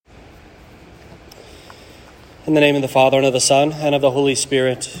In the name of the Father, and of the Son, and of the Holy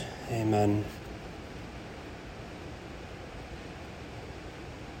Spirit. Amen.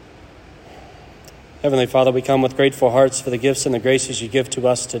 Heavenly Father, we come with grateful hearts for the gifts and the graces you give to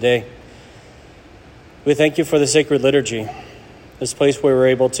us today. We thank you for the sacred liturgy, this place where we're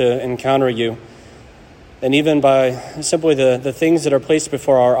able to encounter you, and even by simply the things that are placed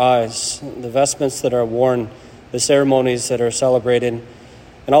before our eyes, the vestments that are worn, the ceremonies that are celebrated.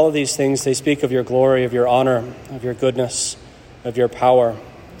 And all of these things, they speak of your glory, of your honor, of your goodness, of your power.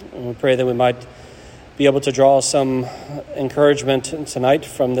 And we pray that we might be able to draw some encouragement tonight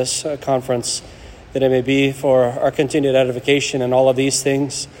from this conference, that it may be for our continued edification in all of these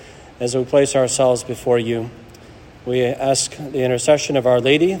things as we place ourselves before you. We ask the intercession of Our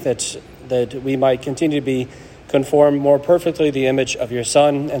Lady that we might continue to be conformed more perfectly to the image of your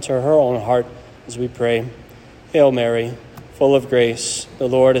Son and to her own heart as we pray. Hail Mary, full of grace, the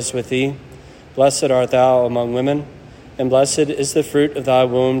Lord is with thee. Blessed art thou among women, and blessed is the fruit of thy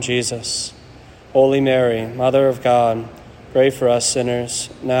womb, Jesus. Holy Mary, Mother of God, pray for us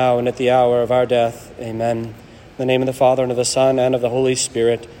sinners, now and at the hour of our death. Amen. In the name of the Father, and of the Son, and of the Holy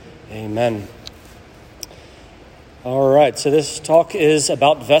Spirit. Amen. All right, so this talk is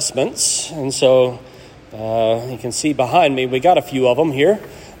about vestments, and so you can see behind me, we got a few of them here,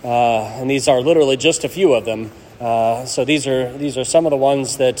 and these are literally just a few of them. So these are some of the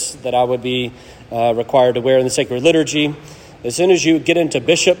ones that I would be required to wear in the sacred liturgy. As soon as you get into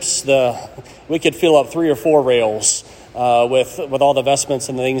bishops, we could fill up 3 or 4 rails with all the vestments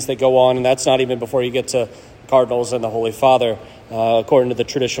and the things that go on, and that's not even before you get to cardinals and the Holy Father, according to the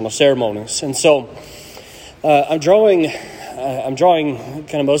traditional ceremonies. And so I'm drawing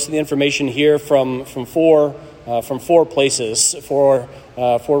kind of most of the information here from four places, four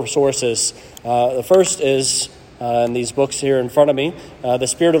sources. The first is in these books here in front of me, The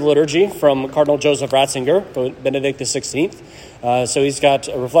Spirit of Liturgy from Cardinal Joseph Ratzinger, Benedict XVI. So he's got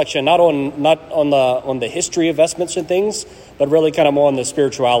a reflection not on the history of vestments and things, but really kind of more on the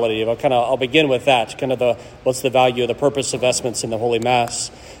spirituality. I'll begin with that, kind of what's the value, the purpose of vestments in the Holy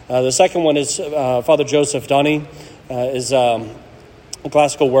Mass. The second one is Father Joseph Dunny, is a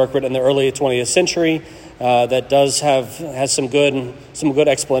classical work written in the early 20th century. That has some good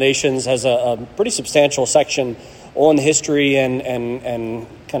explanations, has a pretty substantial section on the history and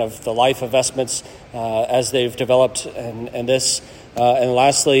kind of the life of vestments as they've developed, and this. And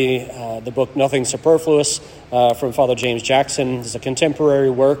lastly, the book Nothing Superfluous from Father James Jackson is a contemporary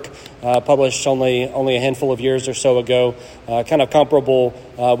work published only a handful of years or so ago, kind of comparable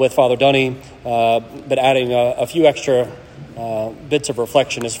with Father Dunny, but adding a few extra bits of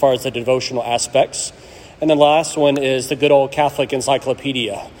reflection as far as the devotional aspects. And then the last one is the good old Catholic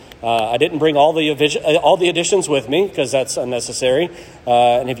Encyclopedia. I didn't bring all the editions with me because that's unnecessary.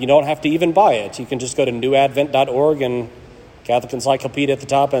 And if you don't have to even buy it, you can just go to newadvent.org and Catholic Encyclopedia at the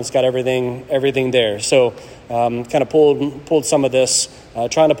top, and it's got everything there. So kind of pulled some of this,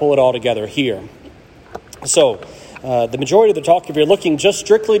 trying to pull it all together here. So the majority of the talk, if you're looking just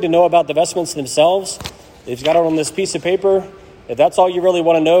strictly to know about the vestments themselves, if you've got it on this piece of paper, if that's all you really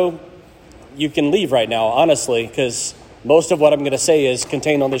want to know, you can leave right now, honestly, because most of what I'm going to say is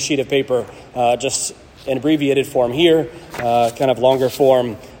contained on this sheet of paper, just in abbreviated form here, kind of longer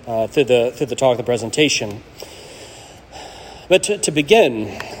form through the talk, the presentation. But to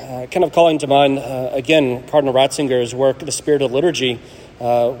begin, kind of calling to mind, again, Cardinal Ratzinger's work, The Spirit of Liturgy,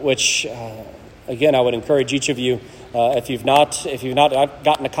 which, again, I would encourage each of you, if you've not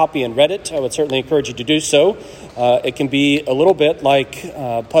gotten a copy and read it, I would certainly encourage you to do so. It can be a little bit like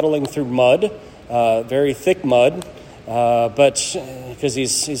puddling through mud, very thick mud, but because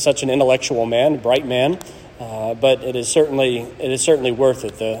he's such an intellectual man, bright man, but it is certainly worth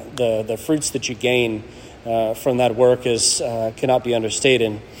it. The fruits that you gain from that work cannot be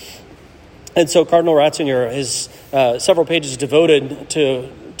understated. And so Cardinal Ratzinger has several pages devoted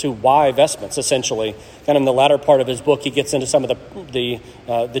to why vestments, essentially. Kind of in the latter part of his book, he gets into some of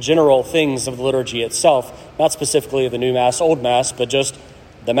the general things of the liturgy itself, not specifically the new Mass, Old Mass, but just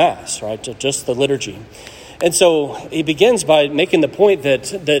the Mass, right? Just the liturgy. And so he begins by making the point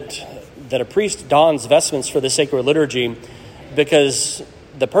that a priest dons vestments for the sacred liturgy because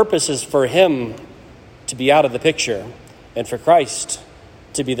the purpose is for him to be out of the picture and for Christ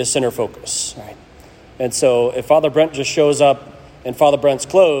to be the center focus, right? And so if Father Brent just shows up in Father Brent's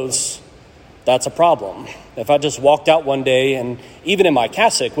clothes, that's a problem. If I just walked out one day, and even in my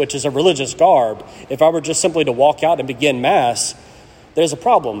cassock, which is a religious garb, if I were just simply to walk out and begin Mass, there's a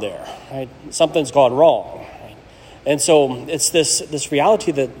problem there, right? Something's gone wrong. Right? And so it's this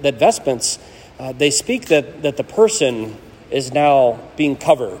reality that vestments, they speak that the person is now being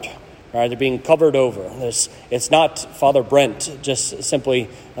covered, right? They're being covered over. It's not Father Brent just simply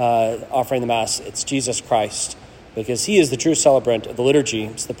offering the Mass. It's Jesus Christ, because he is the true celebrant of the liturgy.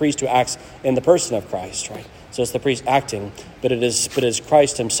 It's the priest who acts in the person of Christ, right? So it's the priest acting, but it is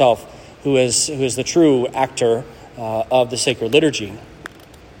Christ himself who is the true actor of the sacred liturgy.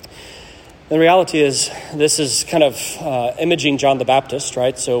 The reality is, this is kind of imaging John the Baptist,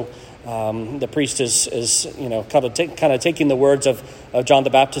 right? So the priest is kind of taking the words of John the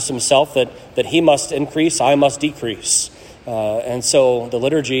Baptist himself, that he must increase, I must decrease. And so the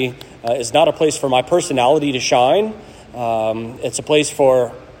liturgy is not a place for my personality to shine. It's a place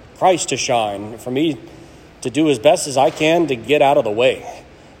for Christ to shine, for me to do as best as I can to get out of the way.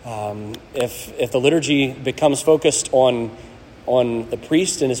 If the liturgy becomes focused on the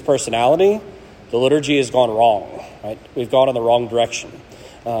priest and his personality, the liturgy has gone wrong, right? We've gone in the wrong direction.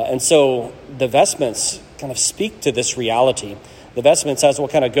 And so the vestments kind of speak to this reality. The vestments, as we'll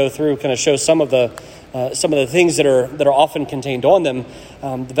kind of go through, kind of show some of the things that are often contained on them.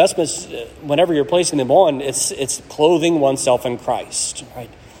 The vestments, whenever you're placing them on, it's clothing oneself in Christ,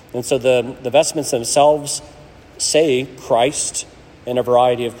 right? And so the vestments themselves say Christ in a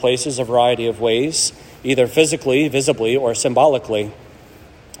variety of places, a variety of ways, either physically, visibly, or symbolically.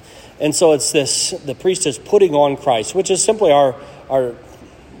 And so it's the priest is putting on Christ, which is simply our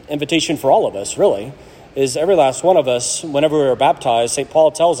invitation for all of us, really, is every last one of us, whenever we are baptized. St.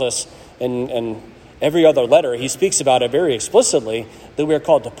 Paul tells us in every other letter, he speaks about it very explicitly, that we are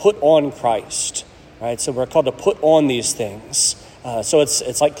called to put on Christ, right? So we're called to put on these things. So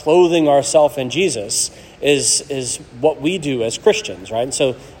it's like clothing ourselves in Jesus is what we do as Christians, right? And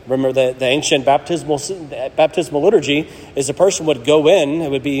so remember the ancient baptismal liturgy is a person would go in, it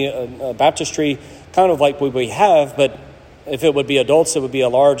would be a baptistry kind of like what we have, but if it would be adults, it would be a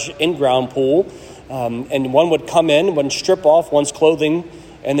large in-ground pool, and one would come in, one strip off one's clothing,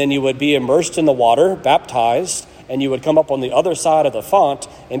 and then you would be immersed in the water, baptized, and you would come up on the other side of the font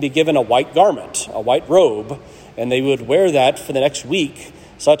and be given a white garment, a white robe, and they would wear that for the next week,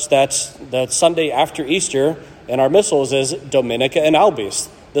 such that the Sunday after Easter in our missals is Dominica in albis,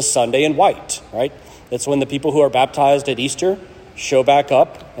 the Sunday in white, right? That's when the people who are baptized at Easter show back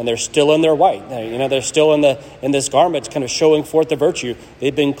up, and they're still in their white. They're still in this garment, kind of showing forth the virtue.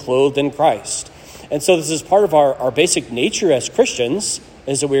 They've been clothed in Christ. And so this is part of our basic nature as Christians,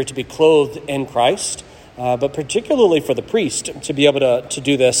 is that we are to be clothed in Christ. But particularly for the priest to be able to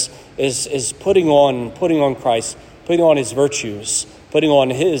do this is putting on Christ, putting on his virtues, putting on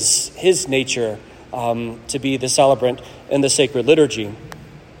his nature to be the celebrant in the sacred liturgy.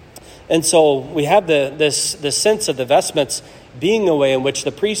 And so we have this sense of the vestments being a way in which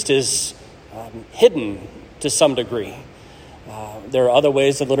the priest is hidden to some degree. There are other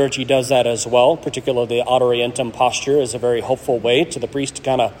ways the liturgy does that as well, particularly the ad orientem posture is a very helpful way to the priest to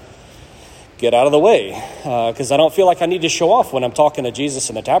kind of get out of the way, because I don't feel like I need to show off when I'm talking to Jesus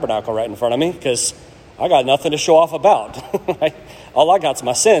in the tabernacle right in front of me, because I got nothing to show off about. Right? All I got's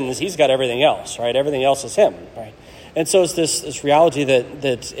my sins. He's got everything else, right? Everything else is him, right? And so it's this reality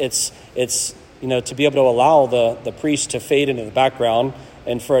that it's to be able to allow the priest to fade into the background,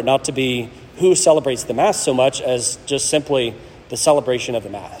 and for it not to be who celebrates the Mass so much as just simply the celebration of the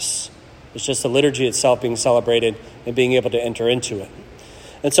Mass. It's just the liturgy itself being celebrated and being able to enter into it.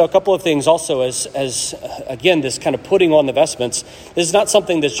 And so a couple of things also as again, this kind of putting on the vestments, this is not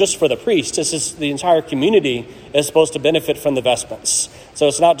something that's just for the priest. This is the entire community is supposed to benefit from the vestments. So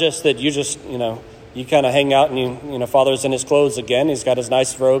it's not just that you just, you kind of hang out and Father's in his clothes again. He's got his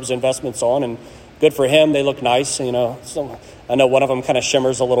nice robes and vestments on, and good for him. They look nice, So I know one of them kind of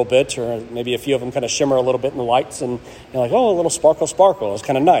shimmers a little bit, or maybe a few of them kind of shimmer a little bit in the lights, and you're like, oh, a little sparkle. It's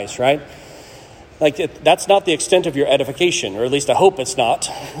kind of nice, right? That's not the extent of your edification, or at least I hope it's not,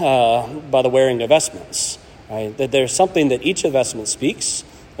 by the wearing of vestments. Right? That there's something that each of the vestments speaks,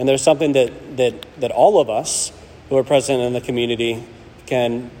 and there's something that all of us who are present in the community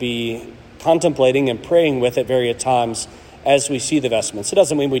can be contemplating and praying with at various times as we see the vestments. It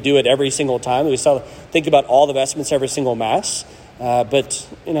doesn't mean we do it every single time. We still think about all the vestments every single Mass, but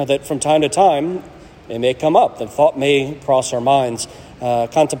that from time to time it may come up. The thought may cross our minds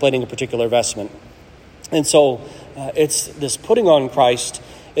contemplating a particular vestment. And so it's this putting on Christ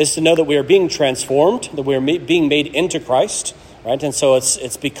is to know that we are being transformed, that we are being made into Christ, right? And so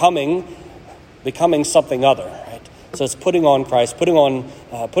it's becoming something other, right? So it's putting on Christ, putting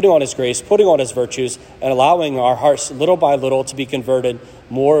on his grace, putting on his virtues, and allowing our hearts little by little to be converted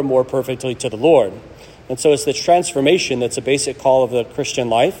more and more perfectly to the Lord. And so it's this transformation that's a basic call of the Christian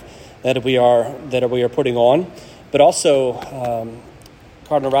life that we are putting on. But also,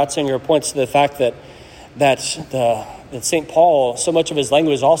 Cardinal Ratzinger points to the fact that that St. Paul, so much of his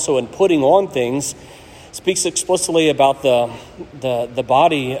language also in putting on things, speaks explicitly about the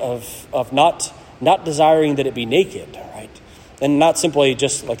body of not desiring that it be naked, right? And not simply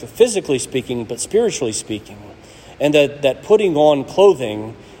just like physically speaking, but spiritually speaking. And that putting on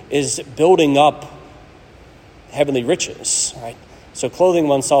clothing is building up heavenly riches, right? So clothing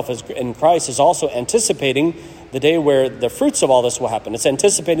oneself in Christ is also anticipating the day where the fruits of all this will happen. It's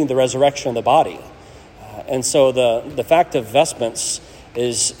anticipating the resurrection of the body. And so the fact of vestments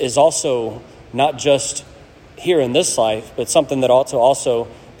is also not just here in this life, but something that ought to also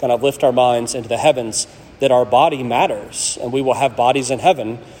kind of lift our minds into the heavens, that our body matters, and we will have bodies in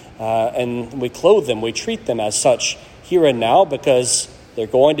heaven, and we clothe them, we treat them as such here and now, because they're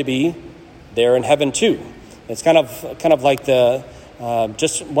going to be there in heaven too. It's kind of like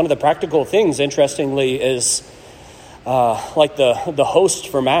just one of the practical things, interestingly, is like the host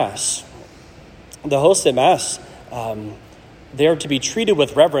for Mass. The host at Mass, they're to be treated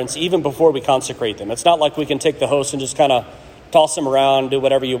with reverence even before we consecrate them. It's not like we can take the host and just kind of toss them around, do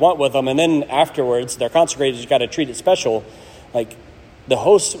whatever you want with them, and then afterwards they're consecrated, you've got to treat it special. Like the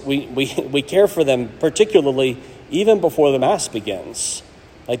hosts, we care for them particularly even before the Mass begins.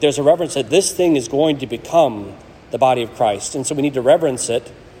 Like there's a reverence that this thing is going to become the body of Christ, and so we need to reverence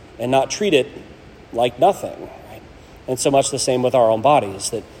it and not treat it like nothing. Right? And so much the same with our own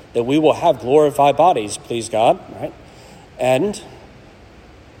bodies, that we will have glorified bodies, please God, right? And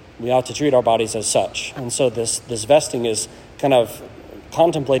we ought to treat our bodies as such. And so this vesting is kind of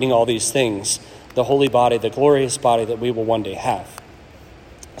contemplating all these things, the holy body, the glorious body that we will one day have.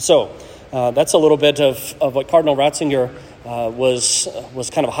 So that's a little bit of what Cardinal Ratzinger was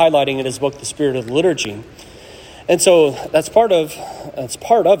kind of highlighting in his book, The Spirit of the Liturgy. And so that's part of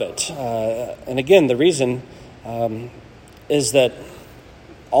it. And again, the reason is that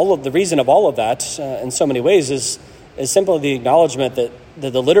the reason of all of that in so many ways is simply the acknowledgement that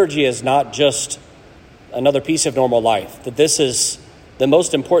the liturgy is not just another piece of normal life, that this is the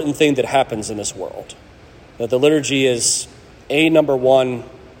most important thing that happens in this world, that the liturgy is number one,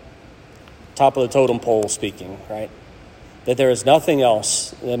 top of the totem pole speaking, right? That there is nothing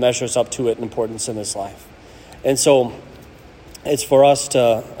else that measures up to it in importance in this life. And so it's for us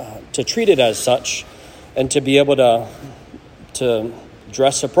to treat it as such and to be able to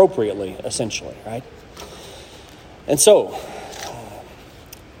dress appropriately, essentially, right? And so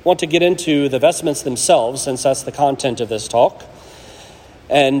want to get into the vestments themselves, since that's the content of this talk.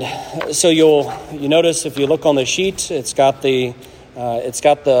 And so you notice if you look on the sheet, it's got the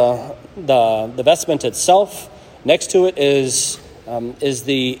vestment itself. Next to it is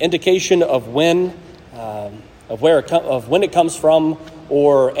the indication of when it comes from,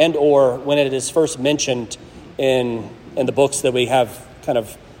 or when it is first mentioned in the books that we have kind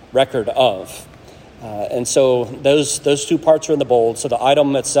of record of. And so those two parts are in the bold. So the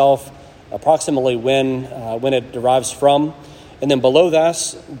item itself, approximately when it derives from, and then below that,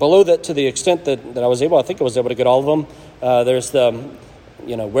 to the extent that I was able to get all of them. There's the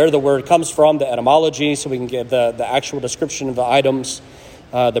where the word comes from, the etymology, so we can get the actual description of the items,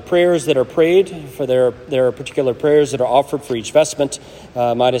 the prayers that are prayed for their particular prayers that are offered for each vestment,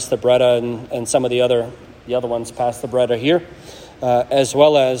 minus the Breda and some of the other ones past the Breda here. As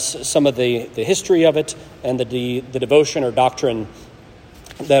well as some of the history of it and the devotion or doctrine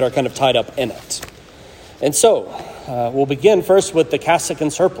that are kind of tied up in it. And so we'll begin first with the cassock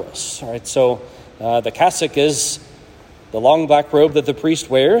and surplice. All right, so the cassock is the long black robe that the priest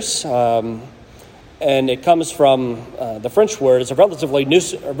wears, and it comes from the French word. It's a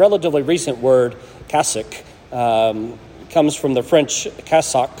relatively recent word, cassock. Comes from the French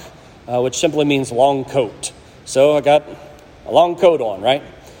cassock, which simply means long coat. So I got a long coat on, right?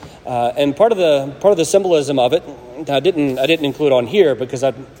 And part of the symbolism of it, I didn't include on here because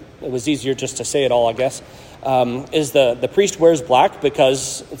it was easier just to say it all, I guess. Is the priest wears black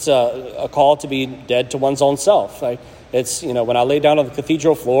because it's a call to be dead to one's own self. Right? It's when I lay down on the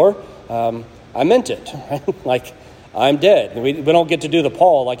cathedral floor, I meant it. Right? Like I'm dead. We don't get to do the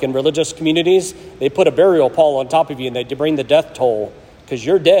pall like in religious communities. They put a burial pall on top of you and they bring the death toll because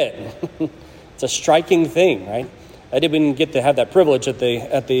you're dead. It's a striking thing, right? I didn't get to have that privilege at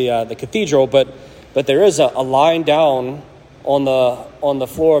the cathedral, but there is a line down on the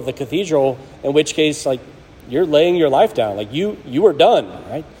floor of the cathedral, in which case, like, you're laying your life down, like you are done,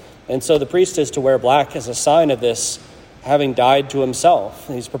 right? And so the priest is to wear black as a sign of this, having died to himself.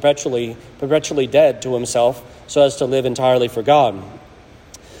 He's perpetually dead to himself, so as to live entirely for God.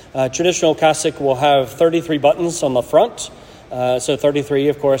 Traditional cassock will have 33 buttons on the front, so 33,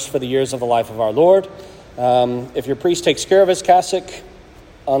 of course, for the years of the life of our Lord. If your priest takes care of his cassock,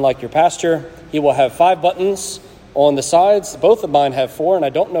 unlike your pastor, he will have 5 buttons on the sides. Both of mine have 4, and I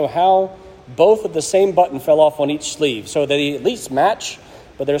don't know how both of the same button fell off on each sleeve. So they at least match,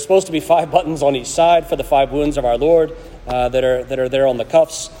 but there's supposed to be 5 buttons on each side for the 5 wounds of our Lord that are there on the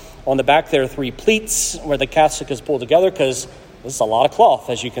cuffs. On the back, there are 3 pleats where the cassock is pulled together, because this is a lot of cloth,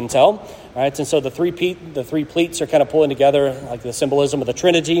 as you can tell. All right, and so the three pleats are kind of pulling together, like the symbolism of the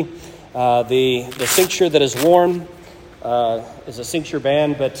Trinity. The cincture that is worn is a cincture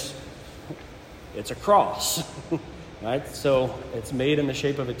band, but it's a cross. Right, so it's made in the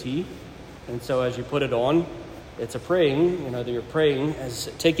shape of a T, and so as you put it on, it's a praying. That you're praying as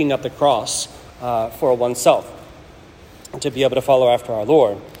taking up the cross for oneself to be able to follow after our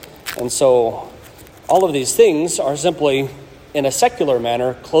Lord. And so all of these things are simply, in a secular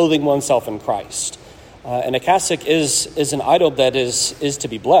manner, clothing oneself in Christ. And a cassock is an item that is to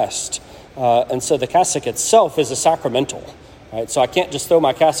be blessed. And so the cassock itself is a sacramental. Right? So I can't just throw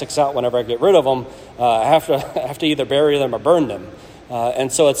my cassocks out whenever I get rid of them. I have to either bury them or burn them.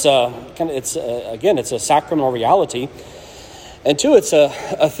 And so it's a sacramental reality. And 2, it's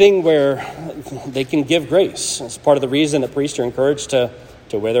a thing where they can give grace. It's part of the reason that priests are encouraged to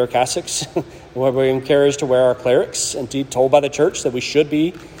wear their cassocks. We're encouraged to wear our clerics. Indeed, told by the church that we should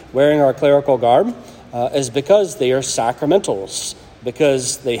be wearing our clerical garb is because they are sacramentals,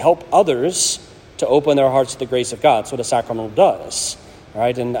 because they help others to open their hearts to the grace of God. That's what a sacramental does. All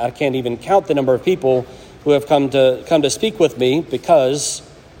right, and I can't even count the number of people who have come to speak with me because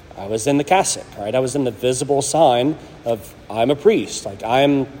I was in the cassock. Right, I was in the visible sign of I'm a priest, like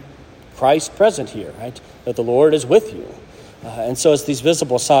I'm Christ present here. Right, that the Lord is with you. And so it's these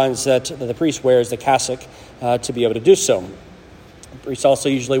visible signs that the priest wears the cassock to be able to do so. The priest also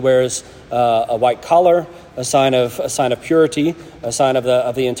usually wears a white collar, a sign of purity, a sign of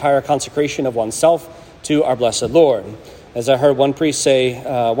the entire consecration of oneself to our blessed Lord. As I heard one priest say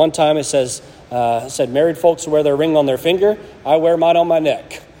one time, it said married folks wear their ring on their finger. I wear mine on my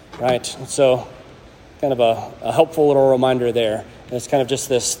neck. Right, so kind of a helpful little reminder there. And it's kind of just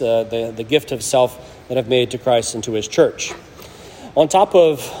this the gift of self that I've made to Christ and to His church. On top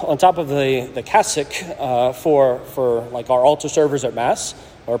of the cassock for like our altar servers at Mass,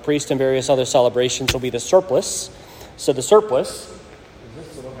 or priest and various other celebrations, will be the surplice. So the surplice is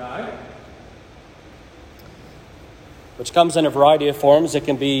this little guy, which comes in a variety of forms. It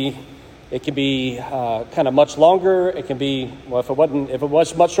can be kind of much longer. It can be, well, if it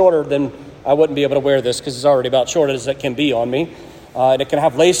was much shorter, then I wouldn't be able to wear this because it's already about short as it can be on me. And it can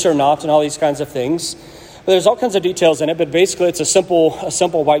have lace or not and all these kinds of things. But there's all kinds of details in it, but basically it's a simple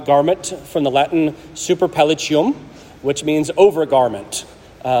white garment from the Latin super pellicium, which means overgarment.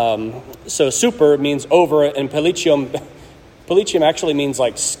 So super means over, and pellicium actually means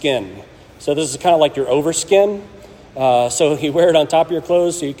like skin. So this is kind of like your overskin. So you wear it on top of your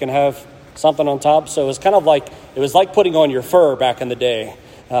clothes so you can have something on top. So it was like putting on your fur back in the day,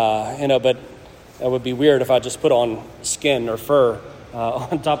 but that would be weird if I just put on skin or fur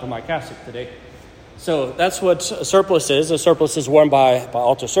on top of my cassock today. So that's what a surplice is. A surplice is worn by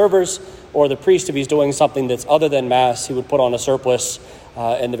altar servers, or the priest, if he's doing something that's other than Mass, he would put on a surplice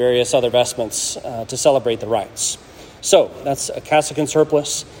and the various other vestments to celebrate the rites. So that's a cassock and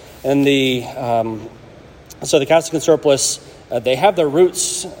surplice. And the cassock and surplice, they have their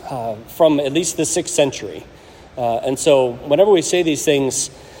roots from at least the 6th century. And so whenever we say these things,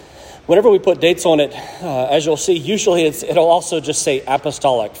 whenever we put dates on it, as you'll see, usually it'll also just say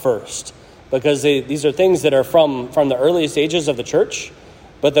apostolic first, because these are things that are from the earliest ages of the church,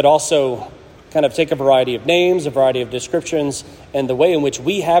 but that also kind of take a variety of names, a variety of descriptions, and the way in which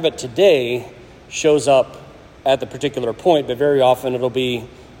we have it today shows up at the particular point, but very often that'll be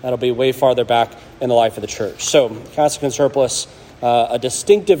way farther back in the life of the church. So, cassock and surplice, a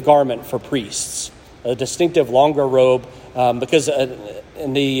distinctive garment for priests, a distinctive longer robe, because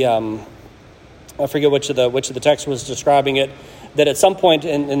in the I forget which of the text was describing it, that at some point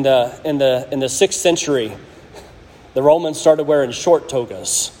in the 6th century, the Romans started wearing short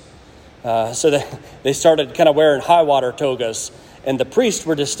togas. So they started kind of wearing high water togas, and the priests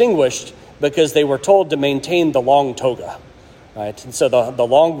were distinguished because they were told to maintain the long toga, right? And so the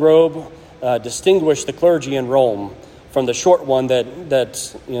long robe distinguished the clergy in Rome from the short one that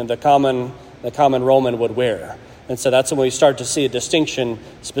the common Roman would wear. And so that's when we start to see a distinction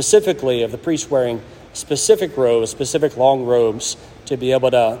specifically of the priests wearing specific robes, specific long robes, to be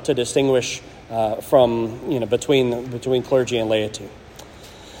able to distinguish between clergy and laity.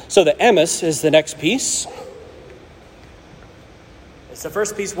 So the amice is the next piece. It's the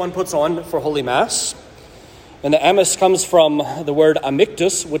first piece one puts on for Holy Mass. And the amice comes from the word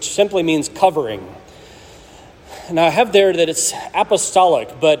amictus, which simply means covering. Now I have there that it's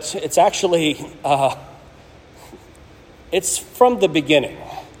apostolic, but it's actually it's from the beginning.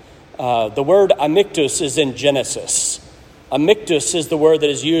 The word amictus is in Genesis. Amictus is the word that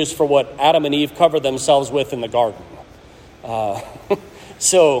is used for what Adam and Eve covered themselves with in the garden.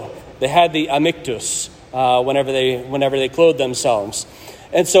 So they had the amictus whenever they clothed themselves.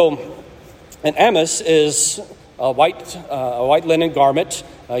 And so an amice is a white linen garment,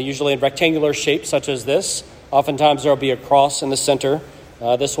 usually in rectangular shape such as this. Oftentimes there will be a cross in the center.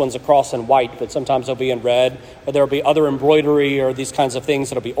 This one's a cross in white, but sometimes it'll be in red, or there will be other embroidery or these kinds of things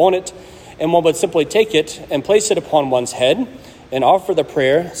that will be on it. And one would simply take it and place it upon one's head and offer the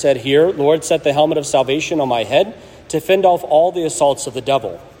prayer, said here, Lord, set the helmet of salvation on my head to fend off all the assaults of the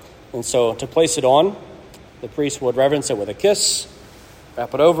devil. And so to place it on, the priest would reverence it with a kiss,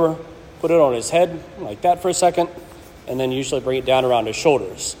 wrap it over, put it on his head like that for a second, and then usually bring it down around his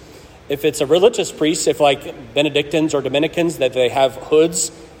shoulders. If it's a religious priest, if like Benedictines or Dominicans, that they have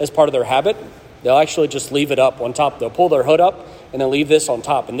hoods as part of their habit, they'll actually just leave it up on top. They'll pull their hood up and then leave this on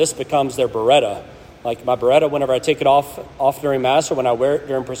top, and this becomes their beretta. Like my beretta, whenever I take it off during Mass or when I wear it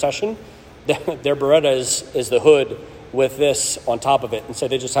during procession, their beretta is the hood with this on top of it. And so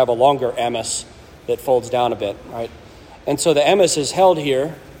they just have a longer amice that folds down a bit, right? And so the amice is held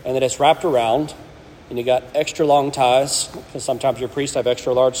here, and then it's wrapped around, and you got extra long ties, because sometimes your priests have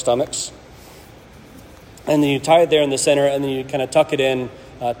extra large stomachs. And then you tie it there in the center, and then you kind of tuck it in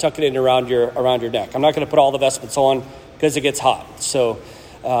around your neck. I'm not going to put all the vestments on because it gets hot. So,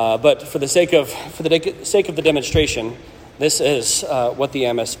 but for the sake of the demonstration, this is what the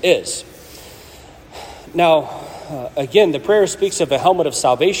amice is. Now, again, the prayer speaks of a helmet of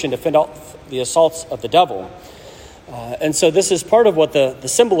salvation to fend off the assaults of the devil. And so this is part of what the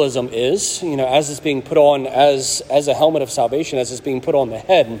symbolism is, as it's being put on as a helmet of salvation, as it's being put on the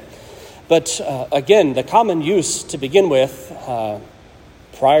head. But again, the common use to begin with,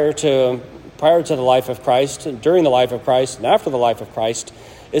 prior to the life of Christ, during the life of Christ, and after the life of Christ,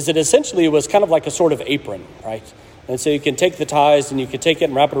 is that essentially it was kind of like a sort of apron, right? And so you can take the ties and you could take it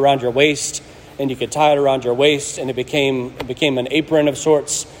and wrap it around your waist, and you could tie it around your waist, and it became an apron of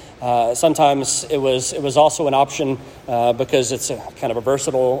sorts. Sometimes it was also an option because it's a kind of a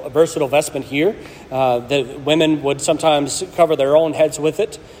versatile vestment here. The women would sometimes cover their own heads with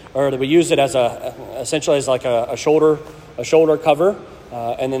it, or they would use it as essentially as like a shoulder cover,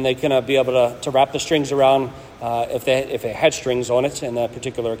 and then they kind be able to wrap the strings around if they had strings on it in that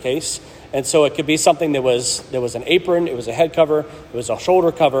particular case. And so it could be something there was an apron, it was a head cover, it was a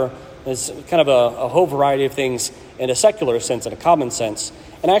shoulder cover. It's kind of a whole variety of things in a secular sense, in a common sense.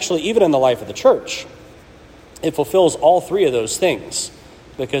 And actually, even in the life of the church, it fulfills all three of those things.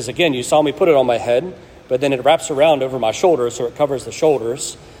 Because again, you saw me put it on my head, but then it wraps around over my shoulders, so it covers the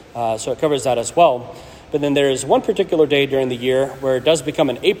shoulders. So it covers that as well. But then there's one particular day during the year where it does become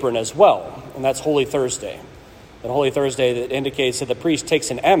an apron as well, and that's Holy Thursday. And Holy Thursday, that indicates that the priest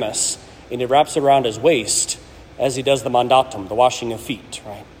takes an amice and he wraps it around his waist as he does the mandatum, the washing of feet,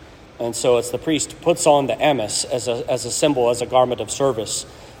 right? And so it's the priest puts on the amice as a symbol, as a garment of service.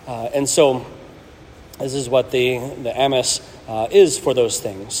 And so this is what the amice is for those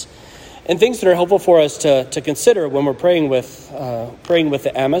things. And things that are helpful for us to consider when we're praying with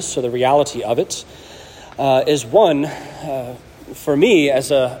the amice, or the reality of it, is one, for me as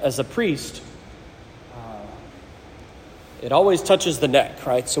a priest, it always touches the neck,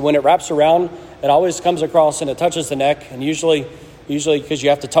 right? So when it wraps around, it always comes across and it touches the neck, and usually because you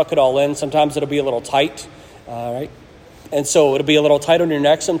have to tuck it all in, sometimes it'll be a little tight, right? And so it'll be a little tight on your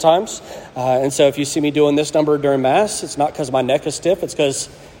neck sometimes. And so if you see me doing this number during Mass, it's not because my neck is stiff, it's because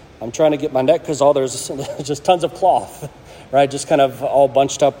I'm trying to get my neck, because there's just tons of cloth, right? Just kind of all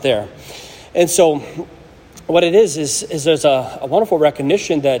bunched up there. And so what it is there's a wonderful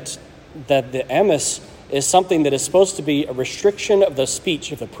recognition that the amice is something that is supposed to be a restriction of the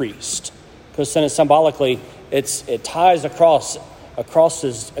speech of the priest. Because then symbolically, it ties across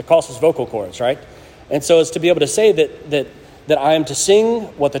his vocal cords, right? And so it's to be able to say that I am to sing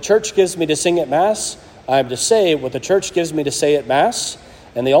what the church gives me to sing at Mass. I am to say what the church gives me to say at Mass.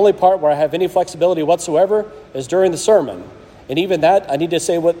 And the only part where I have any flexibility whatsoever is during the sermon. And even that, I need to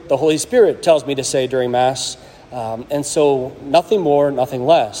say what the Holy Spirit tells me to say during Mass. And so nothing more, nothing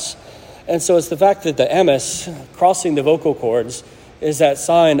less. And so it's the fact that the amice, crossing the vocal cords, is that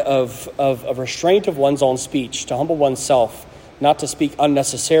sign of restraint of one's own speech, to humble oneself, not to speak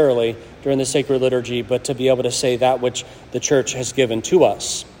unnecessarily during the sacred liturgy, but to be able to say that which the church has given to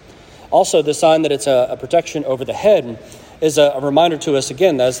us. Also, the sign that it's a protection over the head is a reminder to us,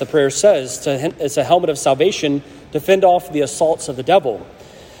 again, as the prayer says, it's a helmet of salvation to fend off the assaults of the devil.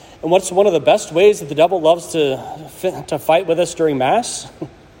 And what's one of the best ways that the devil loves to fight with us during Mass?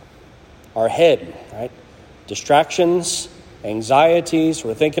 Our head, right? distractions, anxieties.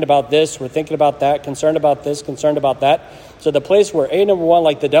 We're thinking about this, we're thinking about that, concerned about this, concerned about that. So the place where number one,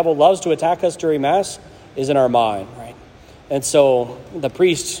 like the devil loves to attack us during Mass, is in our mind, right? And so the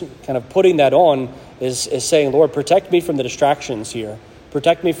priest kind of putting that on is saying, Lord, protect me from the distractions here.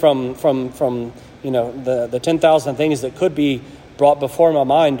 Protect me from the 10,000 things that could be brought before my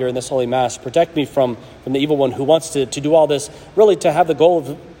mind during this Holy Mass. Protect me from the evil one who wants to do all this, really to have the goal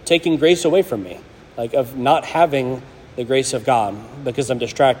of taking grace away from me, like of not having the grace of God because I'm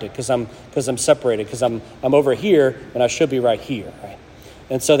distracted, because I'm separated, because I'm over here when I should be right here, right?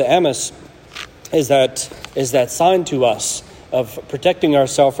 And so the amice is that sign to us of protecting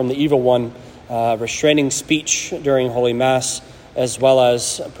ourselves from the evil one, restraining speech during Holy Mass, as well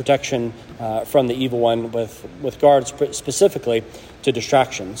as protection from the evil one with regards specifically to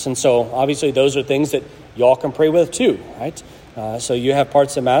distractions. And so obviously those are things that y'all can pray with too, right? So you have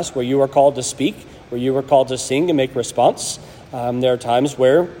parts of Mass where you are called to speak, where you are called to sing and make response. There are times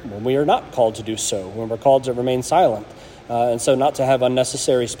when we are not called to do so, when we're called to remain silent. And so not to have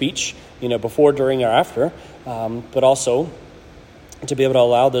unnecessary speech, before, during, or after, but also to be able to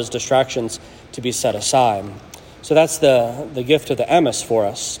allow those distractions to be set aside. So that's the gift of the amice for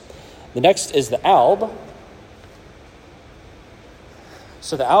us. The next is the alb.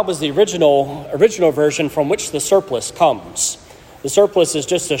 So the alb is the original version from which the surplice comes. The surplice is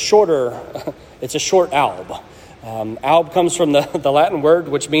just it's a short alb. Alb comes from the Latin word,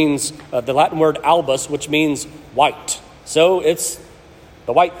 which means, the Latin word albus, which means white. So it's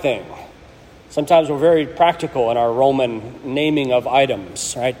the white thing. Sometimes we're very practical in our Roman naming of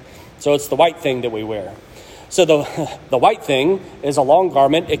items, right? So it's the white thing that we wear. So the white thing is a long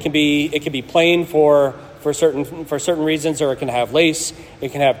garment. It can be plain for certain reasons, or it can have lace.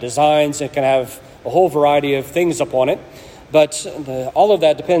 It can have designs. It can have a whole variety of things upon it. But all of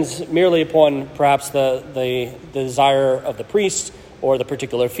that depends merely upon perhaps the desire of the priest or the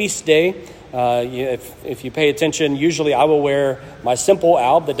particular feast day. If you pay attention, usually I will wear my simple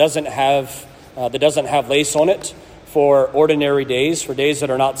alb that doesn't have lace on it for ordinary days, for days that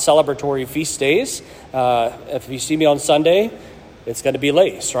are not celebratory feast days. If you see me on Sunday, it's going to be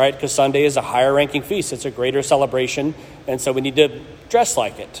lace, right? Because Sunday is a higher ranking feast. It's a greater celebration. And so we need to dress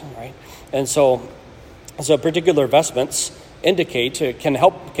like it, right? And so particular vestments can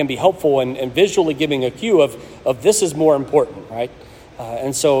be helpful in visually giving a cue of this is more important, right?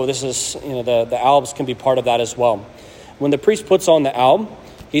 And so this is, the albs can be part of that as well. When the priest puts on the alb,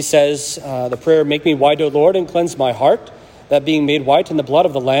 he says, the prayer, "Make me white, O Lord, and cleanse my heart, that being made white in the blood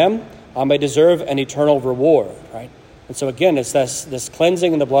of the Lamb, I may deserve an eternal reward," right? And so again, it's this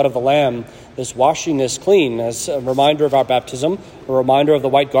cleansing in the blood of the Lamb, this washing us clean as a reminder of our baptism, a reminder of the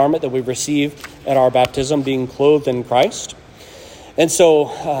white garment that we receive at our baptism, being clothed in Christ. And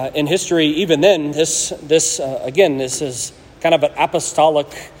so in history, even then, this is kind of an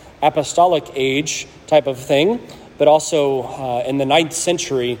apostolic age type of thing, but also in the 9th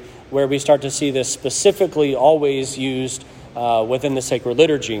century, where we start to see this specifically always used within the sacred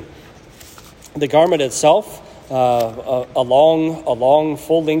liturgy. The garment itself, a long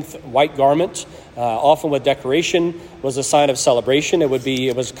full-length white garment, often with decoration, was a sign of celebration. It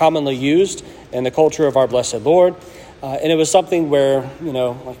was commonly used in the culture of our Blessed Lord, and it was something where, kind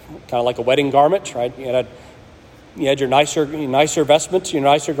of like a wedding garment, right? You had your nicer vestments, your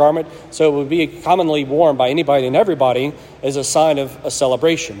nicer garment. So it would be commonly worn by anybody and everybody as a sign of a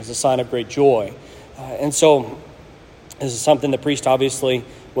celebration, as a sign of great joy. And so this is something the priest obviously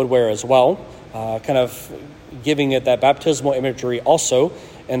would wear as well, kind of giving it that baptismal imagery also,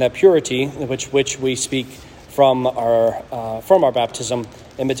 and that purity which we speak from our baptism,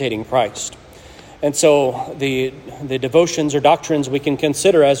 imitating Christ. And so the devotions or doctrines we can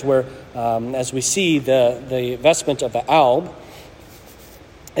consider as we see the vestment of the alb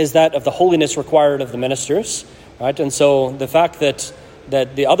is that of the holiness required of the ministers, right? And so the fact that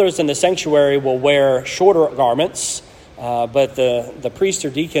the others in the sanctuary will wear shorter garments, but the priest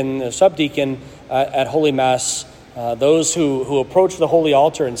or deacon, the subdeacon at Holy Mass, those who approach the holy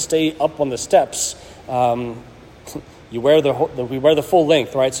altar and stay up on the steps, we wear the full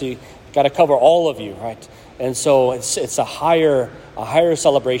length, right? So you got to cover all of you, right? And so it's a higher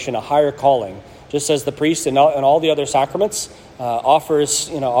celebration, a higher calling. Just as the priest and all the other sacraments offers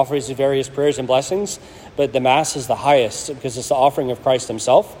the various prayers and blessings, but the Mass is the highest because it's the offering of Christ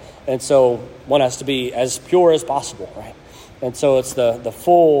Himself, and so one has to be as pure as possible, right? And so it's the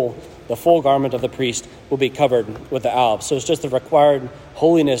full garment of the priest will be covered with the alb. So it's just the required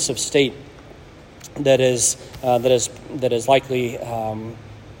holiness of state that is likely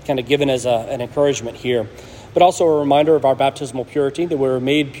kind of given as an encouragement here, but also a reminder of our baptismal purity, that we were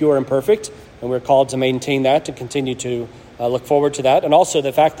made pure and perfect and we're called to maintain that, to continue to look forward to that. And also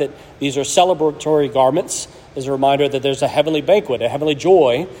the fact that these are celebratory garments is a reminder that there's a heavenly banquet, a heavenly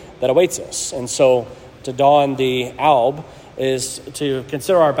joy that awaits us. And so to don the alb is to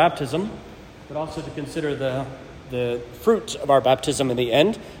consider our baptism, but also to consider the fruit of our baptism in the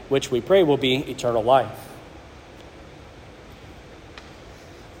end, which we pray will be eternal life.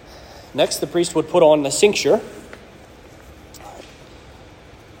 Next, the priest would put on the cincture,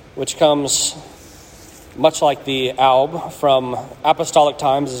 which comes much like the alb from apostolic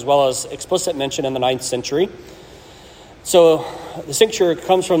times, as well as explicit mention in the 9th century. So the cincture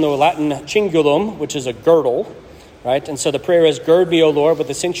comes from the Latin cingulum, which is a girdle, right? And so the prayer is, "Gird me, O Lord, with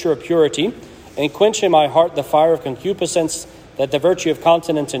the cincture of purity, and quench in my heart the fire of concupiscence, that the virtue of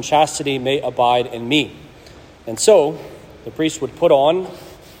continence and chastity may abide in me." And so the priest would put on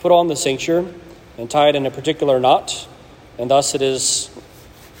the cincture and tie it in a particular knot, and thus it is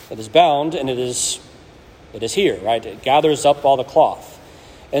bound, and it is here, right? It gathers up all the cloth.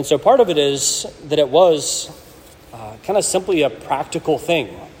 And so part of it is that it was kind of simply a practical thing,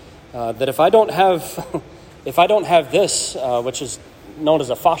 that if I don't have this, which is known as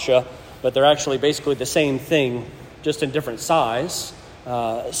a fascia, but they're actually basically the same thing, just in different size.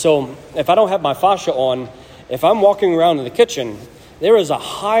 So if I don't have my fascia on, if I'm walking around in the kitchen, there is a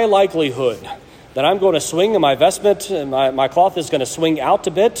high likelihood that I'm going to swing in my vestment, and my cloth is going to swing out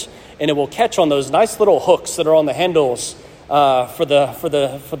a bit, and it will catch on those nice little hooks that are on the handles for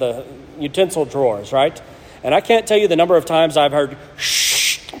the utensil drawers, right? And I can't tell you the number of times I've heard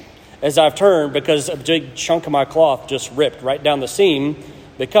shh as I've turned because a big chunk of my cloth just ripped right down the seam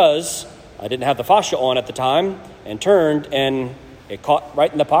because I didn't have the fascia on at the time and turned, and it caught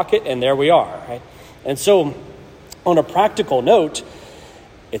right in the pocket, and there we are, right? And so on a practical note,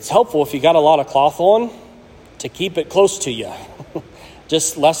 it's helpful if you got a lot of cloth on to keep it close to you.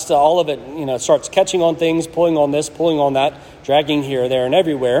 Just lest all of it, starts catching on things, pulling on this, pulling on that, dragging here, there, and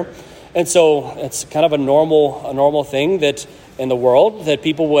everywhere. And so it's kind of a normal thing that in the world that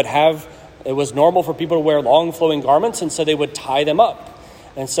people would have. It was normal for people to wear long flowing garments, and so they would tie them up.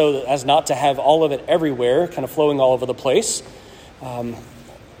 And so as not to have all of it everywhere, kind of flowing all over the place. And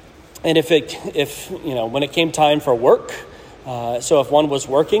when it came time for work, so if one was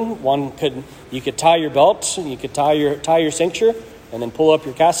working, you could tie your belt, you could tie your cincture, and then pull up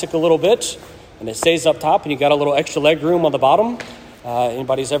your cassock a little bit, and it stays up top, and you got a little extra leg room on the bottom.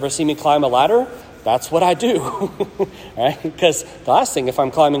 Anybody's ever seen me climb a ladder? That's what I do, right? Because the last thing, if I'm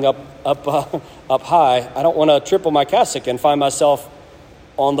climbing up high, I don't want to triple my cassock and find myself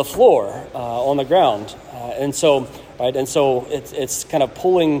on the floor, on the ground, and so it's kind of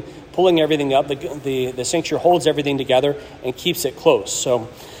pulling everything up. The cincture holds everything together and keeps it close.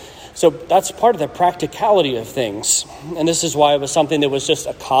 So that's part of the practicality of things, and this is why it was something that was just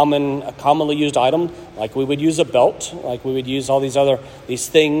a commonly used item, like we would use a belt, like we would use all these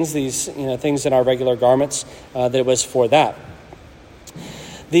things in our regular garments. That it was for that.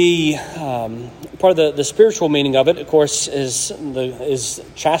 The part of the spiritual meaning of it, of course, is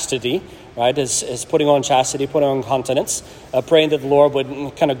chastity, right? Is putting on chastity, putting on continence, praying that the Lord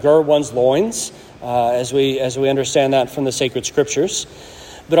would kind of gird one's loins, as we understand that from the sacred scriptures.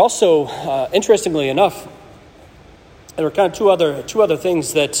 But also, interestingly enough, there are kind of two other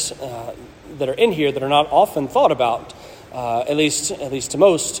things that are in here that are not often thought about, at least to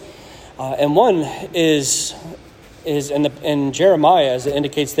most. And one is in Jeremiah, as it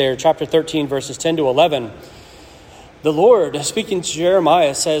indicates there, chapter 13, verses 10 to 11. The Lord, speaking to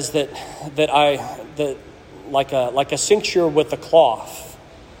Jeremiah, says that like a cincture with a cloth,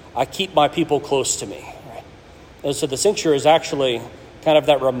 I keep my people close to me. Right? And so the cincture is actually kind of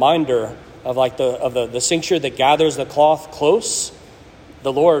that reminder of the cincture that gathers the cloth close.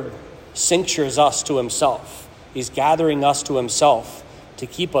 The Lord cinctures us to himself. He's gathering us to himself to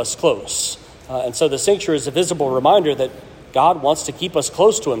keep us close. And so the cincture is a visible reminder that God wants to keep us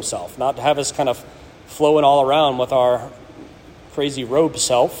close to himself, not to have us kind of flowing all around with our crazy robe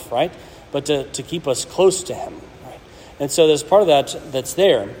self, right? But to keep us close to him. Right? And so there's part of that that's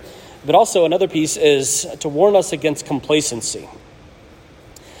there. But also another piece is to warn us against complacency.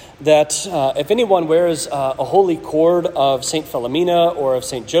 That if anyone wears a holy cord of St. Philomena or of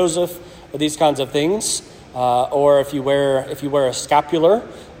St. Joseph, or these kinds of things, or if you wear a scapular,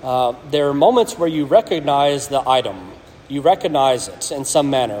 there are moments where you recognize the item. You recognize it in some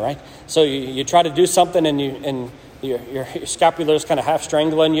manner, right? So you try to do something, and your scapular is kind of half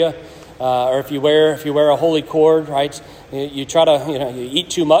strangling you, or if you wear a holy cord, right? You try to you eat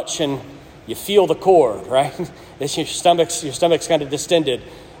too much and you feel the cord, right? Your stomach's kind of distended.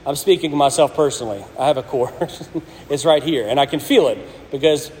 I'm speaking to myself personally. I have a cord. It's right here, and I can feel it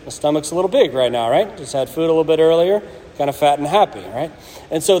because my stomach's a little big right now, right? Just had food a little bit earlier, kind of fat and happy, right?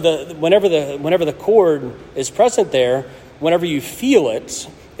 And so whenever the cord is present there, whenever you feel it,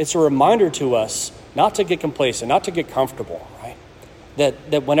 it's a reminder to us not to get complacent, not to get comfortable, right?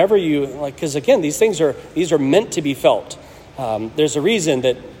 That whenever you, like, because again, these are meant to be felt. There's a reason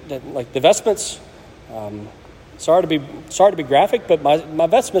that like the vestments, sorry to be graphic, but my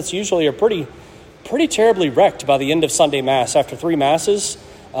vestments usually are pretty terribly wrecked by the end of Sunday Mass. After 3 Masses,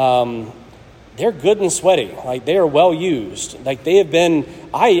 they're good and sweaty. Like, they are well used. Like, they have been,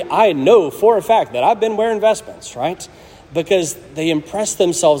 I know for a fact that I've been wearing vestments, right? Because they impress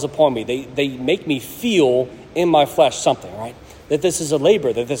themselves upon me. They make me feel in my flesh something, right? That this is a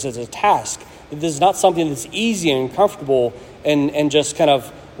labor, that this is a task, that this is not something that's easy and comfortable and just kind of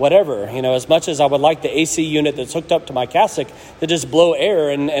whatever. As much as I would like the AC unit that's hooked up to my cassock to just blow air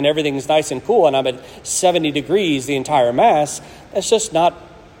and everything's nice and cool and I'm at 70 degrees the entire Mass, that's just not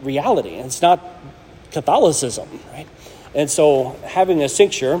reality. It's not Catholicism, right? And so having a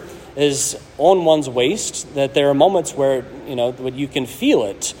cincture is on one's waist, that there are moments where, when you can feel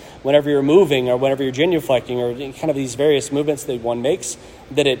it whenever you're moving or whenever you're genuflecting or kind of these various movements that one makes,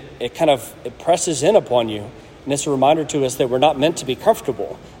 that it presses in upon you. And it's a reminder to us that we're not meant to be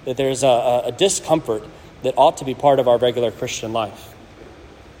comfortable, that there's a discomfort that ought to be part of our regular Christian life.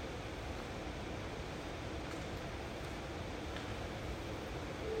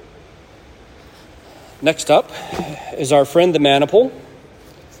 Next up is our friend the maniple.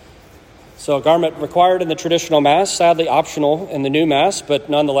 So a garment required in the traditional Mass, sadly optional in the new Mass, but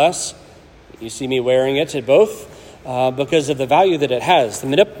nonetheless, you see me wearing it at both because of the value that it has. The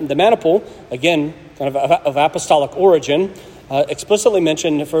maniple, again, kind of apostolic origin, explicitly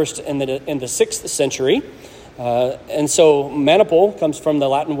mentioned first in the 6th century. And so maniple comes from the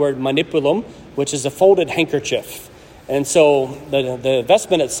Latin word manipulum, which is a folded handkerchief. And so the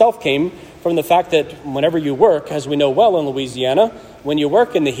vestment itself came from the fact that whenever you work, as we know well in Louisiana, when you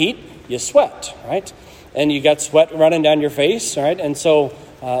work in the heat, you sweat, right? And you got sweat running down your face, right? And so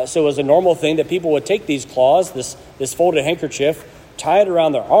it was a normal thing that people would take these cloths, this folded handkerchief, tie it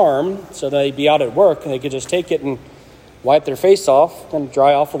around their arm so they'd be out at work and they could just take it and wipe their face off and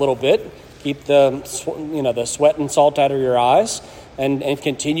dry off a little bit, keep the sweat and salt out of your eyes, and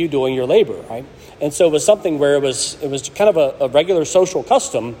continue doing your labor, right? And so it was something where it was kind of a regular social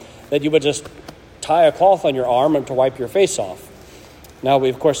custom that you would just tie a cloth on your arm and to wipe your face off. Now, we,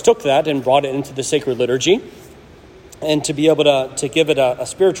 of course, took that and brought it into the sacred liturgy. And to be able to give it a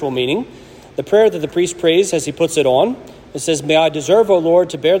spiritual meaning, the prayer that the priest prays as he puts it on, it says, "May I deserve, O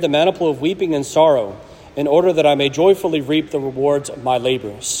Lord, to bear the maniple of weeping and sorrow, in order that I may joyfully reap the rewards of my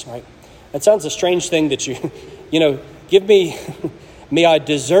labors." Right? That sounds a strange thing that give me, may I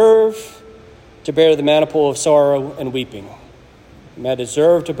deserve to bear the maniple of sorrow and weeping. May I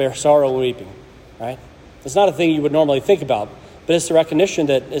deserve to bear sorrow and weeping, right? It's not a thing you would normally think about, but it's the recognition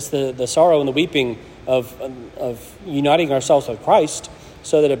that it's the sorrow and the weeping of uniting ourselves with Christ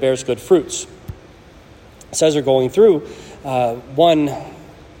so that it bears good fruits. So as we're going through, one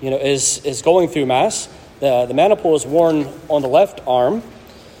is going through Mass. The maniple is worn on the left arm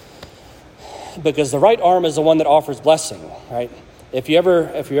because the right arm is the one that offers blessing, right? If you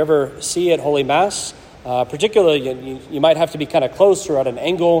ever see at Holy Mass, particularly you might have to be kind of close or at an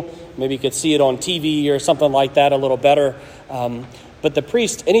angle. Maybe you could see it on TV or something like that a little better. But the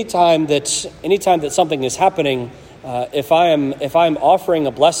priest, anytime that something is happening, if I'm offering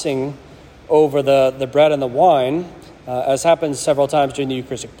a blessing over the bread and the wine, as happens several times during the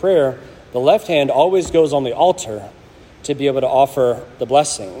Eucharistic prayer, the left hand always goes on the altar to be able to offer the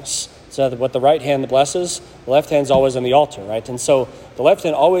blessings. So that what the right hand blesses, the left hand's always on the altar, right? And so the left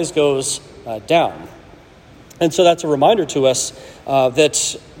hand always goes down. And so that's a reminder to us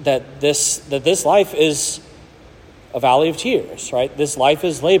that this life is a valley of tears, right? This life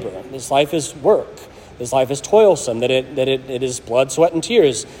is labor. This life is work. This life is toilsome, that it is blood, sweat, and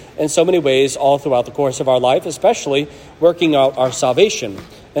tears in so many ways all throughout the course of our life, especially working out our salvation.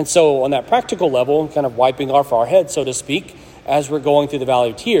 And so on that practical level, kind of wiping off our head, so to speak, as we're going through the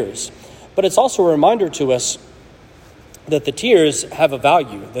valley of tears. But it's also a reminder to us that the tears have a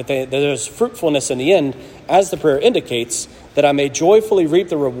value, that there's fruitfulness in the end, as the prayer indicates, that I may joyfully reap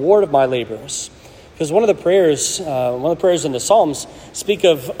the reward of my labors. Because one of the prayers in the Psalms speak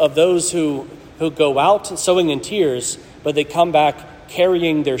of those who go out sowing in tears, but they come back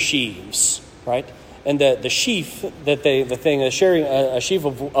carrying their sheaves, right? And the sheaf sharing a sheaf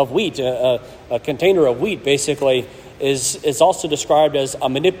of wheat, a container of wheat, basically, is also described as a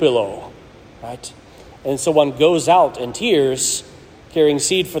manipulo, right? And so one goes out in tears carrying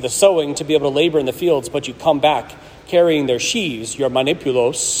seed for the sowing to be able to labor in the fields, but you come back carrying their sheaves, your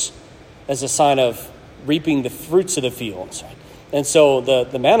manipulos, as a sign of reaping the fruits of the fields. Right? And so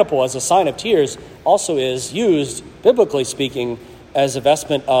the maniple, as a sign of tears, also is used, biblically speaking, as a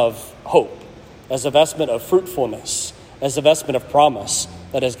vestment of hope, as a vestment of fruitfulness, as a vestment of promise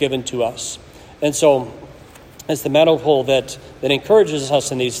that is given to us. And so it's the maniple that encourages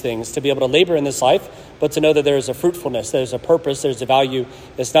us in these things, to be able to labor in this life, but to know that there is a fruitfulness, there's a purpose, there's a value.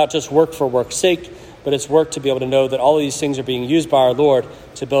 It's not just work for work's sake, but it's work to be able to know that all of these things are being used by our Lord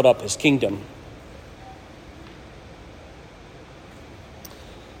to build up his kingdom.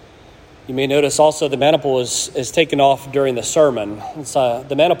 You may notice also the maniple is taken off during the sermon.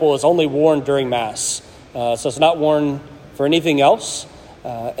 The maniple is only worn during Mass. So it's not worn for anything else.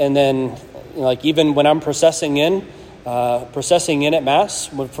 And then, like, even when I'm processing in at Mass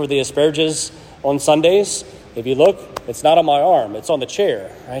for the asperges on Sundays, if you look, it's not on my arm, it's on the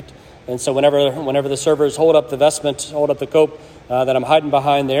chair, right? And so whenever the servers hold up the vestment, hold up the cope that I'm hiding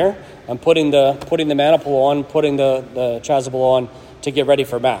behind there, I'm putting the maniple on, putting the chasuble on to get ready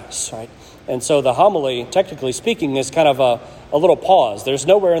for Mass, right? And so the homily, technically speaking, is kind of a little pause. There's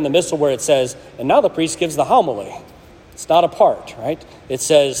nowhere in the missal where it says, and now the priest gives the homily. It's not a part, right? It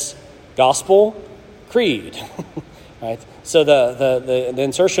says gospel, creed, right? So the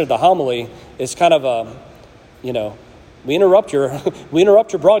insertion of the homily is kind of we interrupt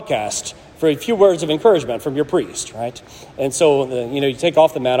your broadcast for a few words of encouragement from your priest, right? And so you take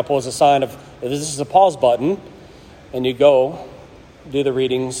off the maniple as a sign of this is a pause button, and you go do the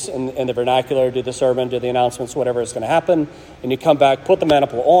readings in the vernacular, do the sermon, do the announcements, whatever is going to happen, and you come back, put the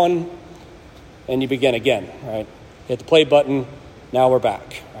maniple on, and you begin again, right? Hit the play button. Now we're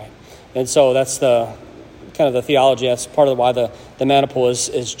back, right? And so that's the kind of the theology. That's part of why the maniple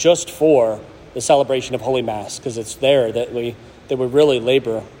is just for the celebration of Holy Mass, because it's there that we really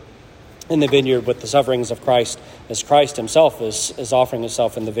labor in the vineyard with the sufferings of Christ, as Christ himself is offering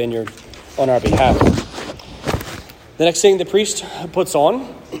himself in the vineyard on our behalf. The next thing the priest puts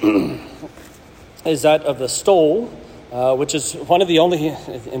on is that of the stole, which is one of the only,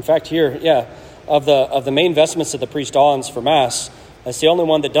 in fact here, of the main vestments that the priest dons for Mass. It's the only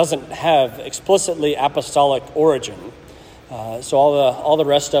one that doesn't have explicitly apostolic origin. So all the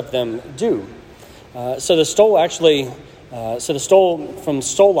rest of them do. So the stole the stole from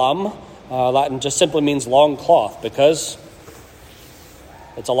stolam, Latin, just simply means long cloth, because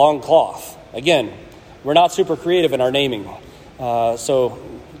it's a long cloth. Again, we're not super creative in our naming. So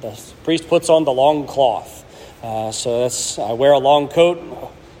the priest puts on the long cloth. So that's, I wear a long coat,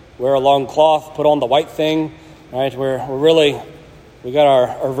 wear a long cloth, put on the white thing, right? We got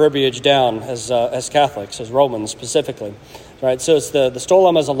our verbiage down as Catholics, as Romans specifically, right? So it's the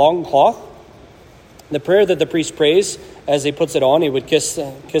stolam as a long cloth. The prayer that the priest prays as he puts it on, he would kiss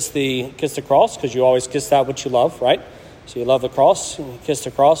the cross, because you always kiss that which you love, right? So you love the cross, and you kiss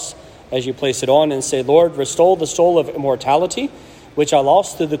the cross as you place it on, and say, Lord, restore the soul of immortality, which I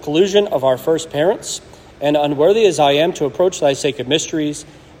lost through the collusion of our first parents, and unworthy as I am to approach thy sacred mysteries,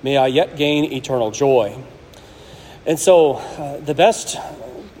 may I yet gain eternal joy. And so the best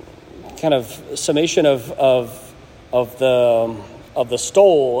kind of summation of the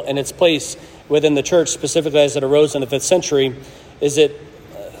stole and its place within the church, specifically as it arose in the 5th century, is it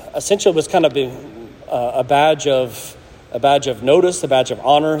essentially was kind of a badge of notice, a badge of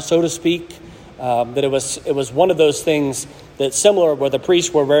honor, so to speak. That it was one of those things that similar where the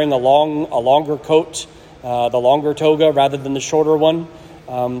priests were wearing a longer coat, the longer toga rather than the shorter one.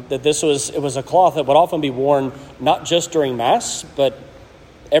 That it was a cloth that would often be worn not just during Mass, but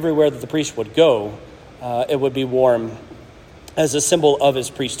everywhere that the priest would go, it would be worn as a symbol of his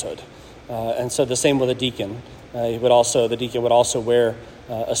priesthood. And so the same with a deacon. The deacon would also wear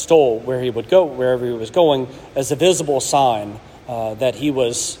a stole where he would go, wherever he was going, as a visible sign that he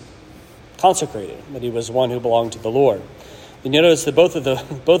was consecrated, that he was one who belonged to the Lord. And you notice that both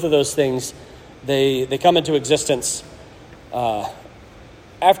of those things, they come into existence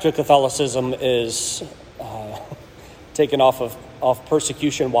after Catholicism is taken off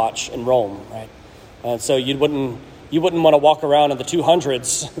persecution watch in Rome, right? And so you wouldn't want to walk around in the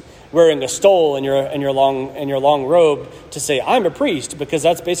 200s wearing a stole in your long robe to say, I'm a priest, because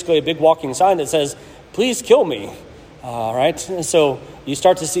that's basically a big walking sign that says, please kill me, right? And so you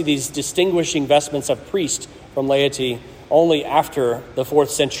start to see these distinguishing vestments of priest from laity only after the 4th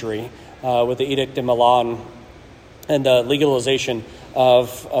century with the Edict of Milan and the legalization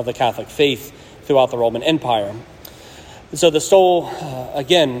of the Catholic faith throughout the Roman Empire. And so the stole,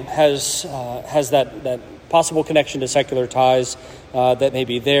 again, has that possible connection to secular ties that may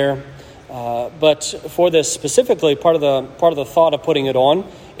be there. But for this specifically, part of the thought of putting it on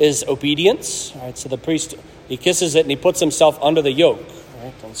is obedience. Right? So the priest, he kisses it and he puts himself under the yoke.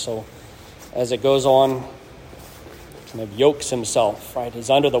 Right? And so as it goes on, kind of yokes himself. Right? He's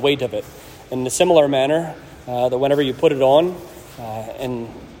under the weight of it. In a similar manner, that whenever you put it on and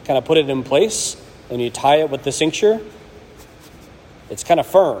kind of put it in place, and you tie it with the cincture, it's kind of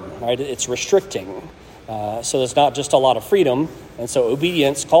firm, right? It's restricting. So there's not just a lot of freedom. And so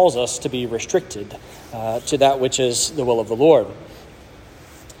obedience calls us to be restricted to that which is the will of the Lord.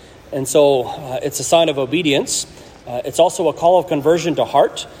 And so it's a sign of obedience. It's also a call of conversion to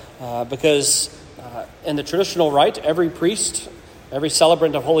heart, because in the traditional rite, every priest, every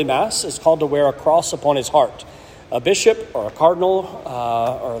celebrant of Holy Mass is called to wear a cross upon his heart. A bishop or a cardinal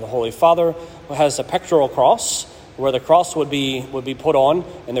or the Holy Father who has a pectoral cross, where the cross would be put on,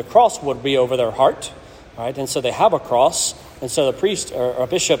 and the cross would be over their heart, right? And so they have a cross, and so the priest or a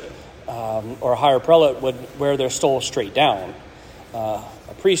bishop or a higher prelate would wear their stole straight down. A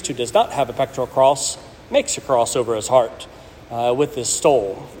priest who does not have a pectoral cross makes a cross over his heart with this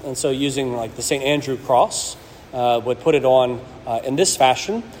stole, and so using like the St. Andrew cross would put it on in this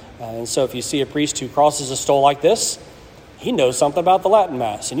fashion. And so if you see a priest who crosses a stole like this, he knows something about the Latin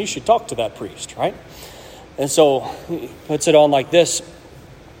Mass, and you should talk to that priest, right? And so he puts it on like this.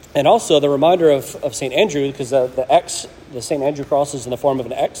 And also the reminder of St. Andrew, because the St. Andrew cross is in the form of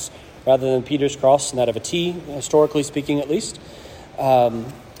an X rather than Peter's cross and that of a T, historically speaking at least. And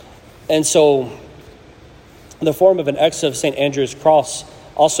so the form of an X of St. Andrew's cross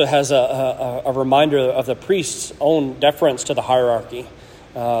also has a reminder of the priest's own deference to the hierarchy.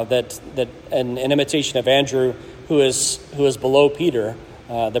 That in imitation of Andrew, who is below Peter,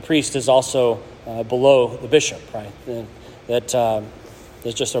 the priest is also below the bishop, right?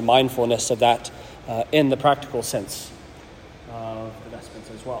 There's just a mindfulness of that in the practical sense of the vestments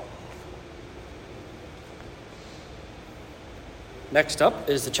as well. Next up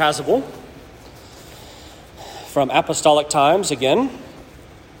is the chasuble. From apostolic times again,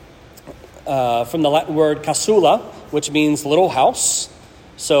 from the Latin word casula, which means little house.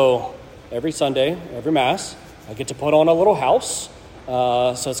 So every Sunday, every Mass, I get to put on a little house.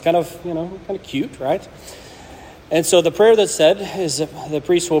 So it's kind of cute, right? And so the prayer that's said is the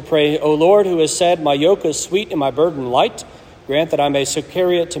priest will pray, "O Lord, who has said, 'My yoke is sweet and my burden light,' grant that I may so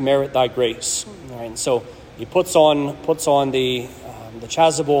carry it to merit thy grace." All right, and so he puts on the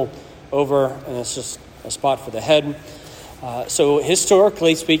chasuble over, and it's just a spot for the head. So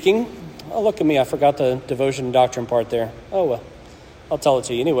historically speaking, oh, look at me, I forgot the devotion and doctrine part there. Oh, well. I'll tell it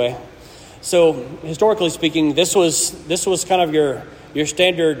to you anyway. So historically speaking, this was kind of your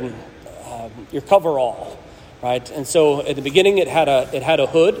standard, your coverall, right? And so at the beginning, it had a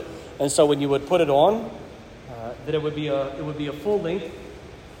hood, and so when you would put it on, that it would be a full length.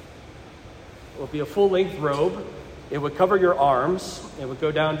 It would be a full length robe. It would cover your arms. It would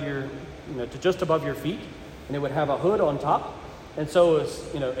go down to to just above your feet, and it would have a hood on top. And so it was,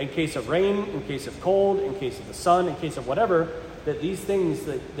 in case of rain, in case of cold, in case of the sun, in case of whatever, that these things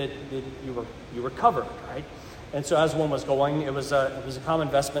that you were covered, right? And so as one was going, it was a common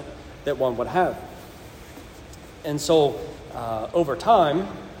vestment that one would have. And so over time,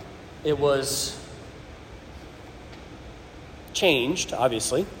 it was changed,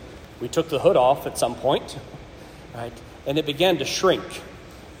 obviously. We took the hood off at some point, right? And it began to shrink.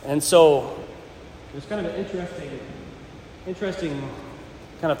 And so it was kind of an interesting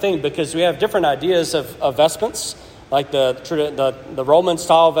kind of thing, because we have different ideas of vestments, like the Roman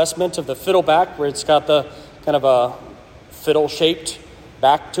style vestment of the fiddle back, where it's got the kind of a fiddle shaped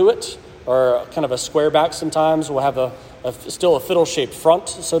back to it, or kind of a square back. Sometimes we'll have still a fiddle shaped front,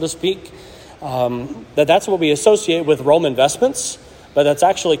 so to speak. That's what we associate with Roman vestments, but that's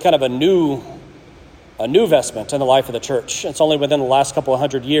actually kind of a new vestment in the life of the church. It's only within the last couple of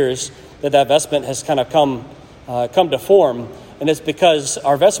 100 years that vestment has kind of come to form, and it's because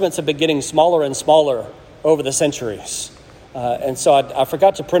our vestments have been getting smaller and smaller over the centuries. And so I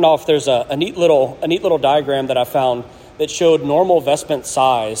forgot to print off. There's a neat little diagram that I found that showed normal vestment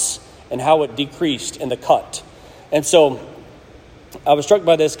size and how it decreased in the cut. And so I was struck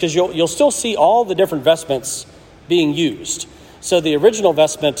by this, because you'll still see all the different vestments being used. So the original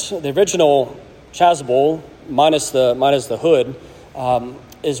vestment, the original chasuble minus the hood,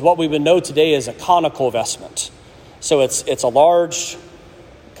 is what we would know today as a conical vestment. So it's a large,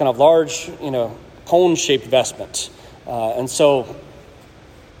 cone-shaped vestment, and so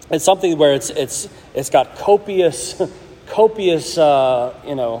it's something where it's got copious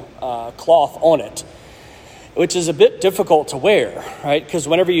cloth on it, which is a bit difficult to wear, right? Because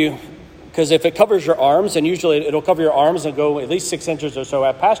whenever you Because if it covers your arms, and usually it'll cover your arms and go at least 6 inches or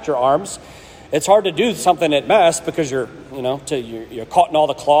so past your arms, it's hard to do something at Mass because you're caught in all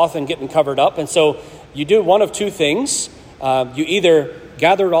the cloth and getting covered up. And so you do one of two things. You either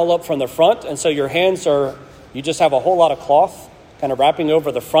gather it all up from the front, and so your hands you just have a whole lot of cloth kind of wrapping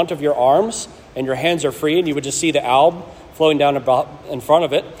over the front of your arms, and your hands are free, and you would just see the alb flowing down about in front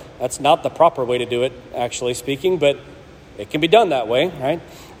of it. That's not the proper way to do it, actually speaking, but it can be done that way, right?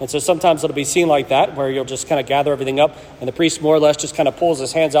 And so sometimes it'll be seen like that, where you'll just kind of gather everything up, and the priest more or less just kind of pulls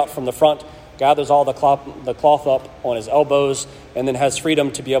his hands out from the front, gathers all the cloth up on his elbows, and then has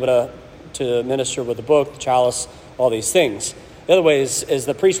freedom to be able to minister with the book, the chalice, all these things. The other way is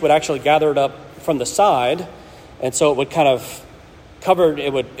the priest would actually gather it up from the side, and so it would kind of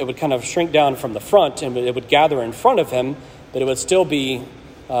it would kind of shrink down from the front, and it would gather in front of him, but it would still be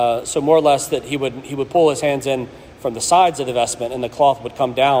so more or less that he would pull his hands in from the sides of the vestment, and the cloth would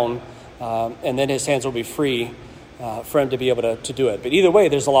come down, and then his hands will be free for him to be able to do it. But either way,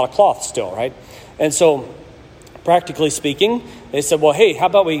 there's a lot of cloth still, right? And so, practically speaking, they said, well, hey, how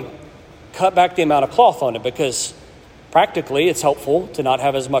about we cut back the amount of cloth on it? Because practically, it's helpful to not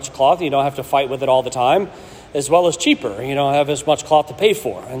have as much cloth. You don't have to fight with it all the time, as well as cheaper. You don't have as much cloth to pay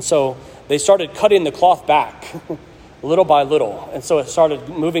for. And so they started cutting the cloth back little by little. And so it started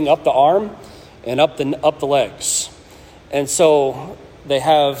moving up the arm and up the legs. And so they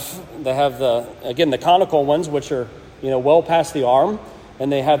have the conical ones, which are well past the arm,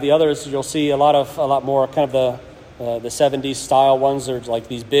 and they have the others. You'll see a lot more kind of the 70s style ones. They're like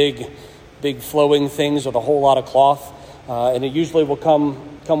these big flowing things with a whole lot of cloth, and it usually will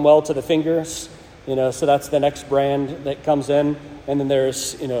come well to the fingers. So that's the next brand that comes in, and then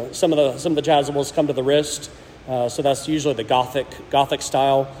there's some of the chasubles come to the wrist. So that's usually the Gothic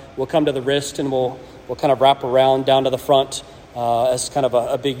style. Will come to the wrist and will kind of wrap around down to the front as kind of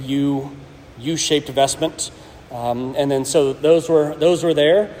a big U-shaped vestment. And then so those were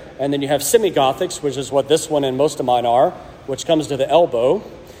there. And then you have semi-Gothics, which is what this one and most of mine are, which comes to the elbow.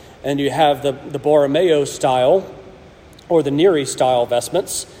 And you have the Borromeo style or the Neri style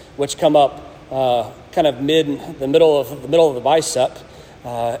vestments, which come up kind of the middle of the bicep.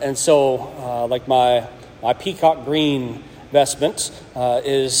 And so like my peacock green vestment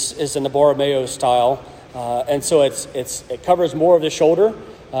is in the Borromeo style, and so it covers more of the shoulder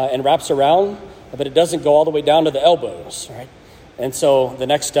and wraps around, but it doesn't go all the way down to the elbows, right? And so the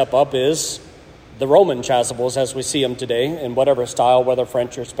next step up is the Roman chasubles as we see them today in whatever style, whether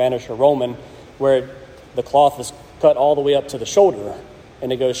French or Spanish or Roman, where the cloth is cut all the way up to the shoulder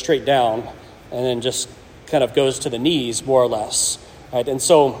and it goes straight down and then just kind of goes to the knees more or less, right? And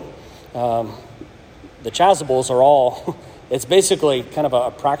so the chasubles are all, it's basically kind of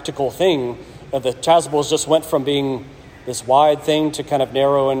a practical thing. The chasubles just went from being this wide thing to kind of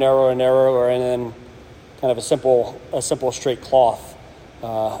narrow and then kind of a simple straight cloth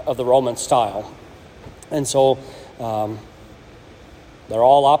of the Roman style. And so they're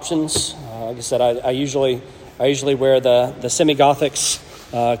all options. Like I said, I usually wear the semi-Gothics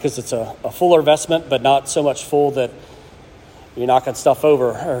because it's a fuller vestment, but not so much full that you're knocking stuff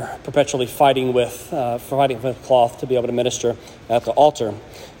over or perpetually fighting with cloth to be able to minister at the altar.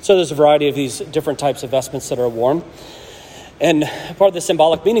 So there's a variety of these different types of vestments that are worn. And part of the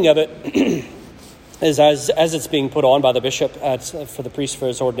symbolic meaning of it is as it's being put on by the bishop for the priest for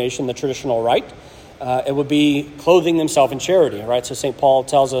his ordination, the traditional rite, it would be clothing himself in charity, right? So St. Paul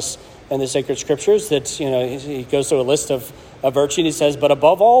tells us in the sacred scriptures that, he goes through a list of virtue and he says, but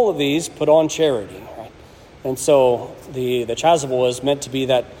above all of these, put on charity, right? And so the chasuble is meant to be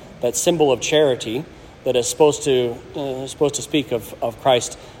that symbol of charity that is supposed to speak of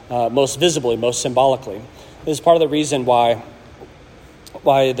Christ most visibly, most symbolically. This is part of the reason why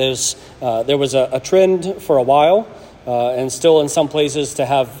there was a trend for a while, and still in some places, to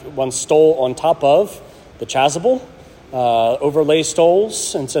have one stole on top of the chasuble, overlay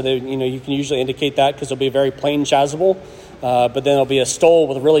stoles, and so you can usually indicate that because it'll be a very plain chasuble, but then there'll be a stole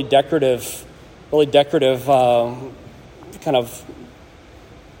with a really decorative kind of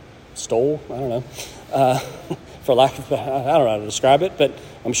stole. I don't know, for lack of, I don't know how to describe it, but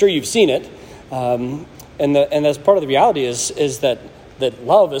I'm sure you've seen it. And that's part of the reality is that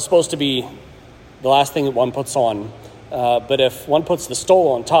love is supposed to be the last thing that one puts on. But if one puts the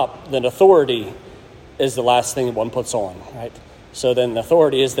stole on top, then authority is the last thing that one puts on, right? So then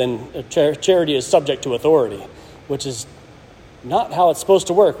charity is subject to authority, which is not how it's supposed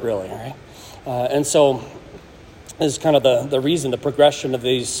to work, really, right? And so is kind of the reason, the progression of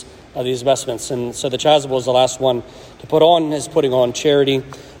these vestments. And so the chasuble is the last one to put on, is putting on charity,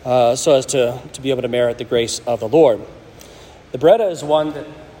 so as to be able to merit the grace of the Lord. The biretta is one that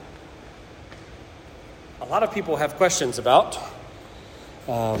lot of people have questions about.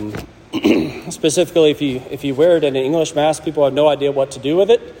 Specifically, if you wear it in an English Mass, people have no idea what to do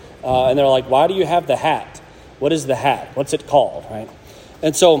with it. And they're like, why do you have the hat? What is the hat? What's it called, right?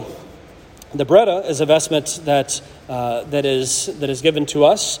 And so the Beretta is a vestment that is given to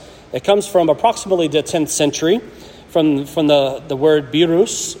us. It comes from approximately the 10th century, from the word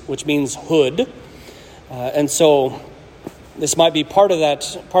birus, which means hood. And so this might be part of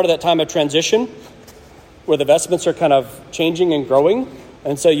that time of transition where the vestments are kind of changing and growing.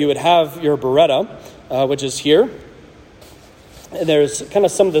 And so you would have your Beretta, which is here. And there's kind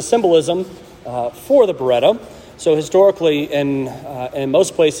of some of the symbolism for the Beretta. So historically, in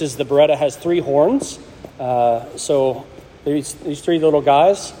most places, the Beretta has 3 horns. So these 3 little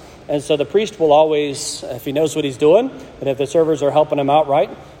guys. And so the priest will always, if he knows what he's doing, and if the servers are helping him out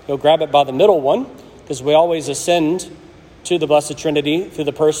right, he'll grab it by the middle one, because we always ascend to the Blessed Trinity through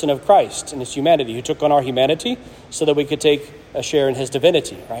the person of Christ and his humanity, who took on our humanity so that we could take a share in his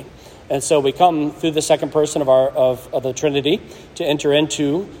divinity, right? And so we come through the second person of the Trinity to enter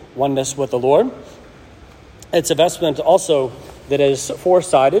into oneness with the Lord. It's a vestment also that is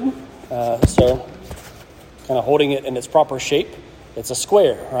 4-sided, so kind of holding it in its proper shape. It's a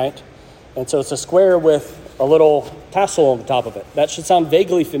square, right? And so it's a square with a little tassel on the top of it. That should sound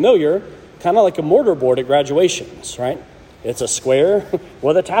vaguely familiar, kind of like a mortarboard at graduations, right? It's a square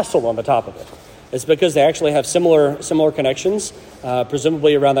with a tassel on the top of it. It's because they actually have similar connections,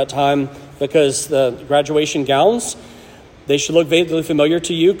 presumably around that time, because the graduation gowns, they should look vaguely familiar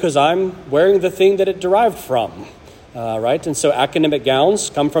to you because I'm wearing the thing that it derived from, right? And so academic gowns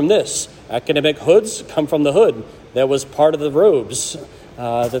come from this. Academic hoods come from the hood that was part of the robes.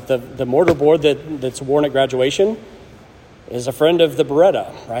 That the mortarboard that's worn at graduation is a friend of the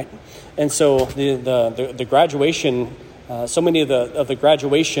Beretta, right? And so the graduation, so many of the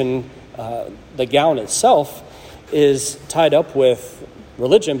graduation, the gown itself is tied up with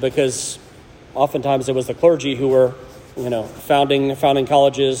religion, because oftentimes it was the clergy who were, founding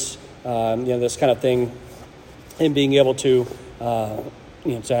colleges, this kind of thing, and being able to,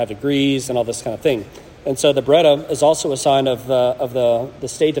 to have degrees and all this kind of thing. And so the Beretta is also a sign of the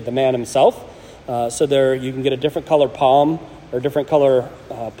state of the man himself. So there you can get a different color palm or different color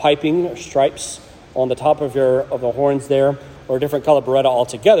piping or stripes on the top of the horns there, or a different color Beretta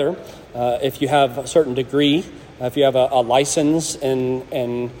altogether. If you have a certain degree, if you have a license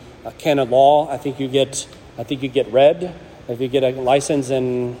in canon law, I think you get red. If you get a license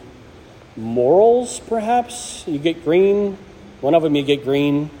in morals, perhaps you get green. One of them you get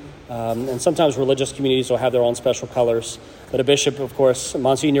green. And sometimes religious communities will have their own special colors. But a bishop, of course,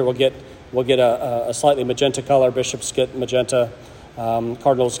 Monsignor will get a slightly magenta color. Bishops get magenta.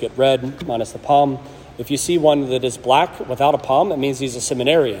 Cardinals get red, minus the palm. If you see one that is black without a palm, it means he's a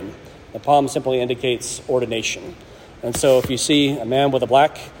seminarian. The palm simply indicates ordination. And so if you see a man with a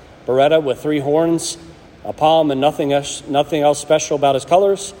black Beretta with 3 horns, a palm, and nothing else special about his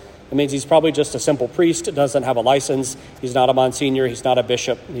colors, it means he's probably just a simple priest, doesn't have a license. He's not a Monsignor. He's not a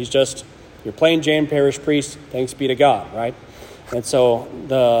bishop. He's just your plain Jane parish priest. Thanks be to God, right? And so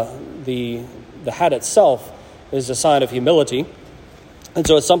the hat itself is a sign of humility. And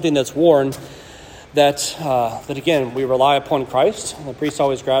so it's something that's worn that again, we rely upon Christ. The priest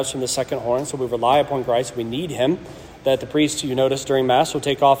always grabs from the second horn, so we rely upon Christ. We need him. That the priest, you notice during Mass, will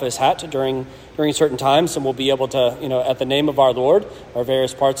take off his hat during certain times, and we'll be able to, at the name of our Lord, our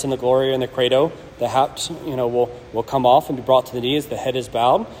various parts in the Gloria and the Credo, the hat, will come off and be brought to the knees. The head is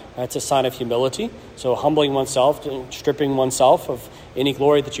bowed. That's a sign of humility. So humbling oneself, stripping oneself of any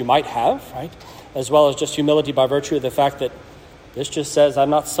glory that you might have, right? As well as just humility by virtue of the fact that this just says I'm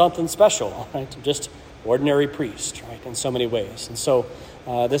not something special, right? I'm just ordinary priest, right? In so many ways. And so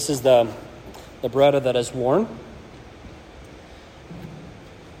this is the Beretta that is worn.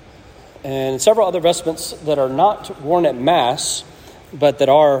 And several other vestments that are not worn at Mass, but that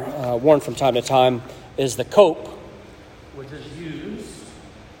are worn from time to time, is the cope, which is used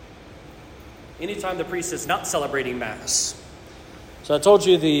anytime the priest is not celebrating Mass. So I told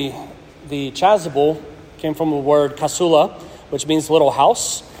you the chasuble came from the word casula, which means little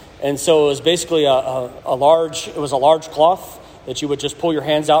house. And so it was basically a large cloth that you would just pull your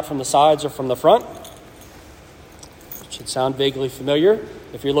hands out from the sides or from the front. It should sound vaguely familiar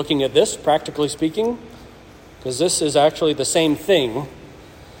if you're looking at this, practically speaking, because this is actually the same thing.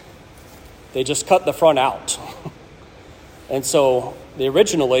 They just cut the front out. And so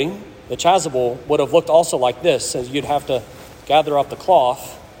originally, the chasuble would have looked also like this, as you'd have to gather up the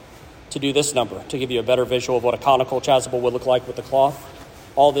cloth to do this number, to give you a better visual of what a conical chasuble would look like with the cloth.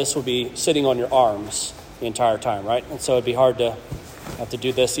 All this would be sitting on your arms the entire time, right? And so it'd be hard to have to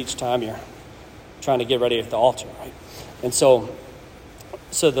do this each time you're trying to get ready at the altar, right? And so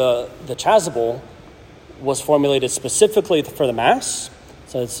the chasuble was formulated specifically for the Mass.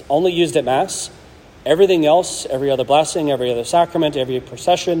 So it's only used at Mass. Everything else, every other blessing, every other sacrament, every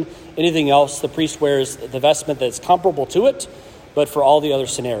procession, anything else, the priest wears the vestment that's comparable to it, but for all the other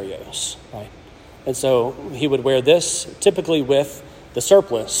scenarios, right? And so he would wear this typically with the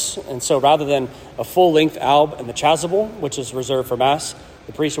surplice. And so rather than a full-length alb and the chasuble, which is reserved for Mass,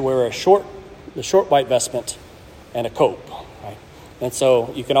 the priest would wear the short white vestment and a cope, right? And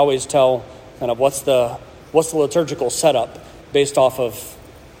so you can always tell kind of what's the liturgical setup based off of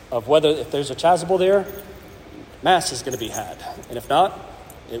whether, if there's a chasuble there, Mass is going to be had. And if not,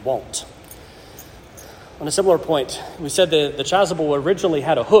 it won't. On a similar point, we said that the chasuble originally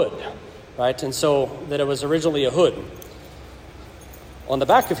had a hood, right? And so that it was originally a hood. On the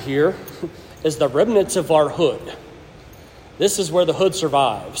back of here is the remnants of our hood. This is where the hood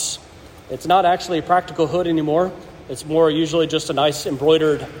survives. It's not actually a practical hood anymore. It's more usually just a nice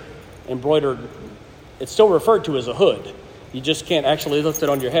embroidered. It's still referred to as a hood. You just can't actually lift it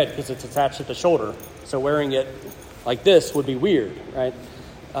on your head because it's attached at the shoulder. So wearing it like this would be weird, right?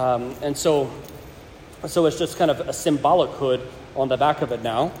 And so it's just kind of a symbolic hood on the back of it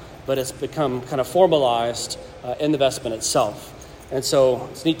now, but it's become kind of formalized in the vestment itself. And so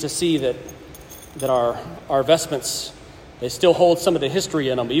it's neat to see that our vestments, they still hold some of the history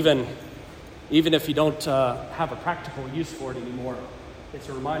in them, even if you don't have a practical use for it anymore. It's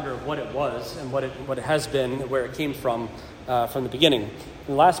a reminder of what it was and what it has been, where it came from the beginning. And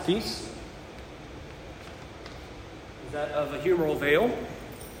the last piece is that of a humeral veil,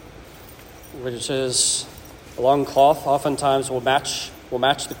 which is a long cloth. Oftentimes will match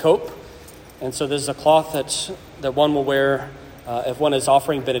the cope. And so this is a cloth that one will wear if one is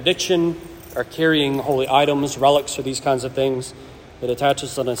offering benediction or carrying holy items, relics, or these kinds of things. It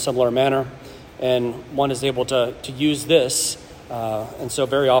attaches in a similar manner. And one is able to use this. And so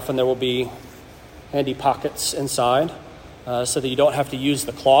very often there will be handy pockets inside so that you don't have to use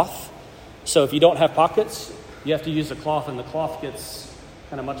the cloth. So if you don't have pockets, you have to use the cloth, and the cloth gets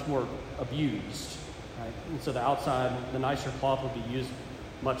kind of much more abused. Right? And so the outside, the nicer cloth will be used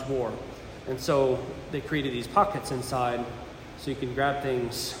much more. And so they created these pockets inside so you can grab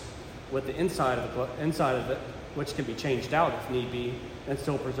things with the inside of it, which can be changed out if need be, and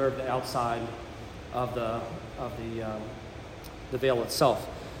still preserve the outside of the veil itself.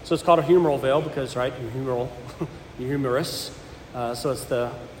 So it's called a humeral veil because, right, humerus. So it's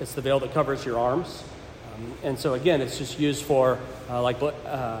the veil that covers your arms. And so again, it's just used for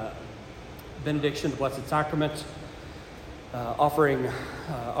benediction, the Blessed Sacrament, offering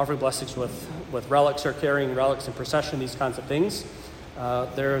blessings with relics or carrying relics in procession, these kinds of things.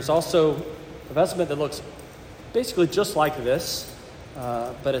 There's also a vestment that looks basically just like this,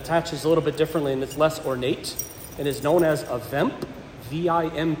 but attaches a little bit differently, and it's less ornate. It is known as a vimp,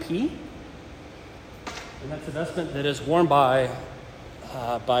 V-I-M-P. And that's a vestment that is worn by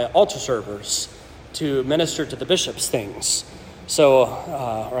altar servers to minister to the bishop's things. So,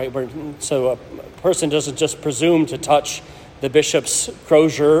 so a person doesn't just presume to touch the bishop's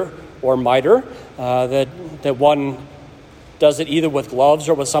crozier or mitre, that one does it either with gloves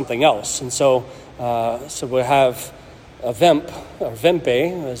or with something else. And so we have a vimp, or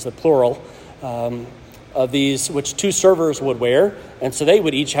vimpe, as the plural, of these, which two servers would wear. And so they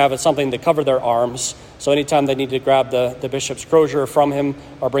would each have something to cover their arms. So anytime they need to grab the bishop's crozier from him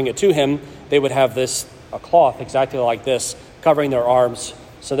or bring it to him, they would have a cloth exactly like this covering their arms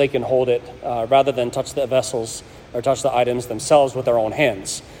so they can hold it rather than touch the vessels or touch the items themselves with their own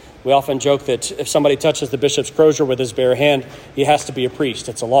hands. We often joke that if somebody touches the bishop's crozier with his bare hand, he has to be a priest.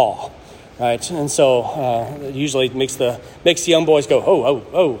 It's a law, right? And so it usually makes the young boys go,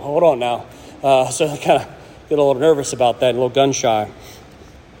 oh, hold on now. So I kind of get a little nervous about that, a little gun shy.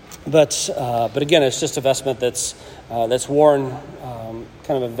 But again, it's just a vestment that's worn kind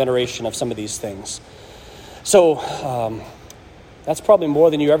of in veneration of some of these things. So that's probably more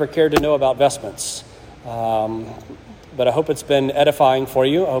than you ever cared to know about vestments. But I hope it's been edifying for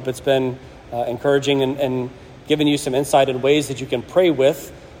you. I hope it's been encouraging and giving you some insight in ways that you can pray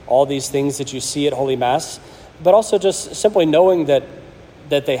with all these things that you see at Holy Mass, but also just simply knowing that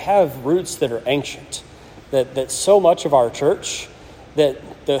they have roots that are ancient, that so much of our church, that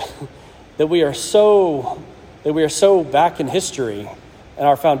we are so back in history and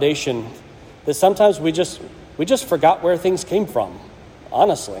our foundation that sometimes we just forgot where things came from.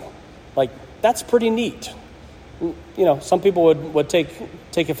 Honestly, like that's pretty neat. You know, some people would take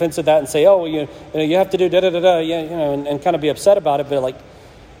offense at that and say, "Oh, you have to do da da da da," yeah, and kind of be upset about it. But like,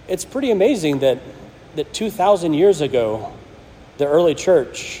 it's pretty amazing that 2,000 years ago, the early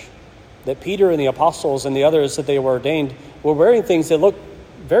church that Peter and the apostles and the others that they were ordained were wearing things that looked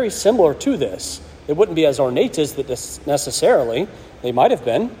very similar to this. It wouldn't be as ornate as this necessarily. They might have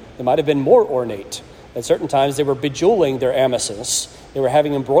been. They might have been more ornate. At certain times, they were bejeweling their amices. They were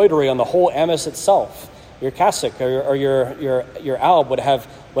having embroidery on the whole amice itself. Your cassock or your alb would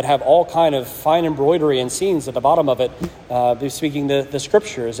have all kind of fine embroidery and scenes at the bottom of it, speaking the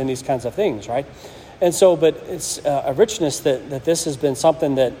scriptures and these kinds of things, right? And so, but it's a richness that this has been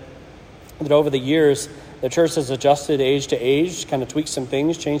something that over the years the church has adjusted age to age, kind of tweaked some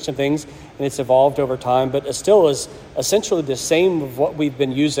things, changed some things, and it's evolved over time. But it still is essentially the same of what we've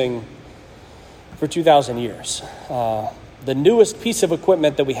been using for 2,000 years. The newest piece of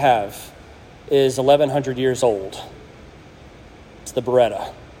equipment that we have is 1,100 years old. It's the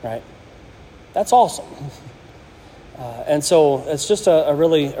Beretta, right? That's awesome. And so it's just a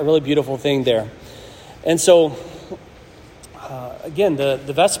really beautiful thing there. And so, again,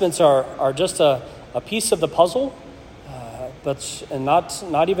 the vestments are just a piece of the puzzle, but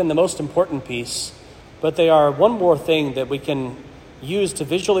not even the most important piece, but they are one more thing that we can use to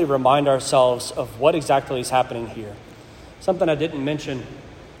visually remind ourselves of what exactly is happening here. Something I didn't mention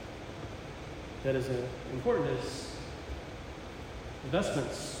that is important is the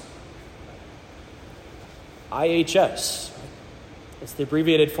vestments. IHS. It's the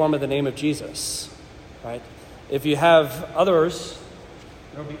abbreviated form of the name of Jesus, right? If you have others,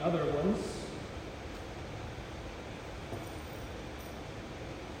 there will be other ones.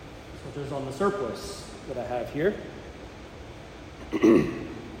 Such as on the surplice that I have here.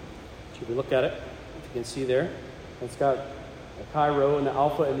 Should we look at it? If you can see there, it's got the Chi Rho and the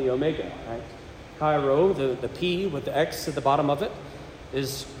Alpha and the Omega, right? Chi Rho, the P with the X at the bottom of it,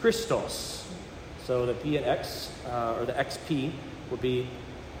 is Christos. So the P and X, or the XP, would be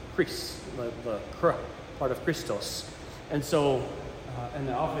Chris, the Chr part of Christos. And so, and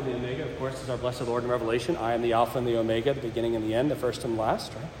the Alpha and the Omega, of course, is our blessed Lord in Revelation. I am the Alpha and the Omega, the beginning and the end, the first and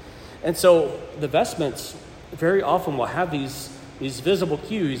last, right? And so the vestments very often will have these visible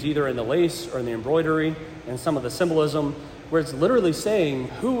cues, either in the lace or in the embroidery and some of the symbolism, where it's literally saying,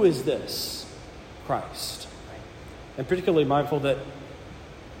 who is this? Christ. And particularly mindful that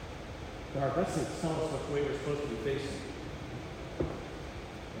our vestments tell us which way we're supposed to be facing.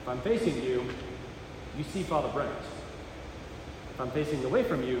 If I'm facing you, you see Father Brent. If I'm facing away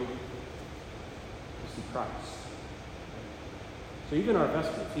from you, you see Christ. So even our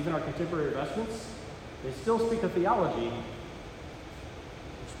vestments, even our contemporary vestments, they still speak of theology.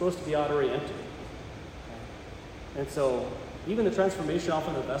 They're supposed to be out-oriented. And so even the transformation off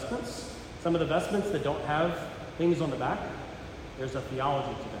of the vestments, some of the vestments that don't have things on the back, there's a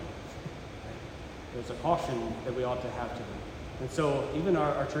theology to them. There's a caution that we ought to have to them. And so even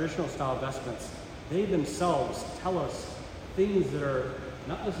our traditional style vestments, they themselves tell us things that are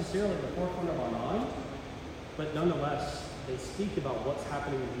not necessarily at the forefront of our mind, but nonetheless, they speak about what's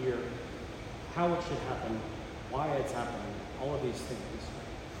happening here, how it should happen, why it's happening, all of these things.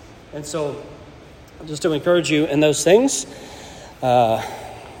 And so, just to encourage you in those things,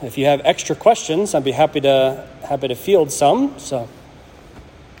 if you have extra questions, I'd be happy to field some. So.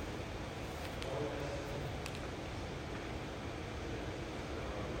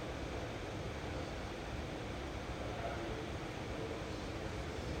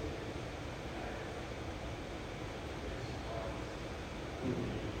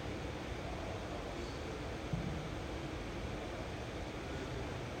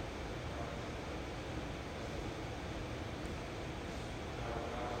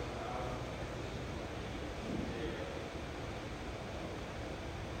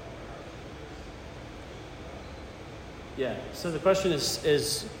 Yeah, so the question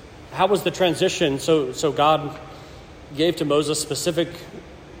is how was the transition? So God gave to Moses specific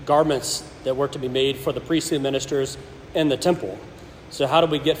garments that were to be made for the priestly ministers in the temple. So how do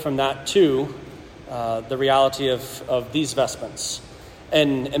we get from that to the reality of these vestments?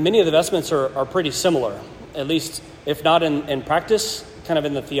 And many of the vestments are pretty similar, at least if not in practice, kind of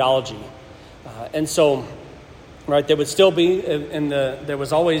in the theology. And so, right, there would still be, there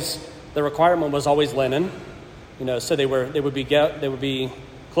was always, the requirement was always linen. So they would be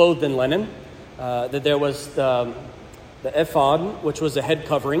clothed in linen. That there was the ephod, which was a head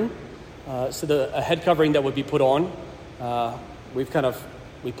covering. A head covering that would be put on. We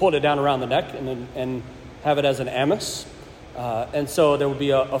pulled it down around the neck and have it as an amice. And so there would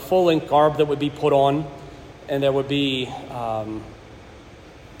be a full length garb that would be put on, and there would be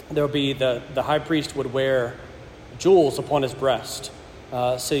the high priest would wear jewels upon his breast.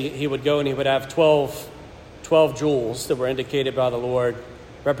 So he would go and he would have 12 jewels that were indicated by the Lord,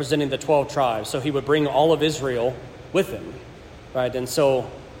 representing the 12 tribes. So he would bring all of Israel with him, right? And so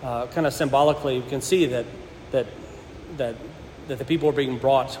kind of symbolically, you can see that the people were being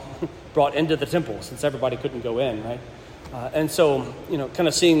brought into the temple since everybody couldn't go in, right? And so, kind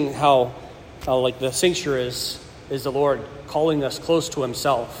of seeing how like the cincture is the Lord calling us close to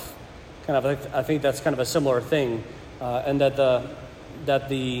Himself. Kind of, I think that's kind of a similar thing, and that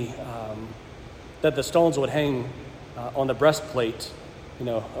the stones would hang on the breastplate,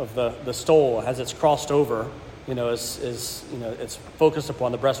 of the stole as it's crossed over. Is it's focused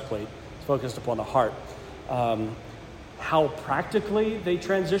upon the breastplate. It's focused upon the heart. How practically they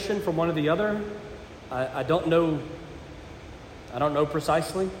transition from one to the other, I don't know. I don't know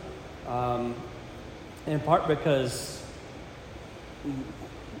precisely. In part because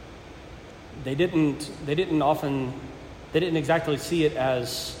they didn't exactly see it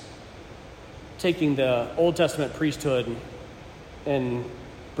as taking the Old Testament priesthood and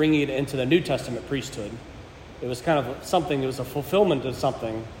bringing it into the New Testament priesthood. It was kind of something. It was a fulfillment of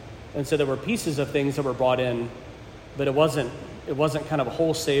something, and so there were pieces of things that were brought in, but it wasn't kind of a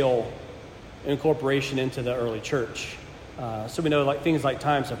wholesale incorporation into the early church. So we know things like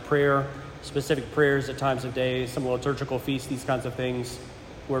times of prayer, specific prayers at times of day, some liturgical feasts, these kinds of things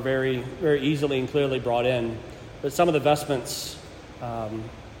were very, very easily and clearly brought in. But some of the vestments,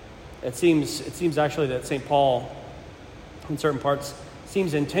 it seems actually that St. Paul, in certain parts,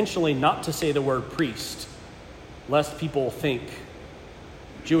 seems intentionally not to say the word priest, lest people think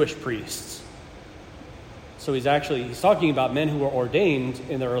Jewish priests. So he's talking about men who were ordained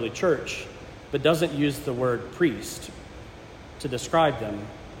in the early church, but doesn't use the word priest to describe them,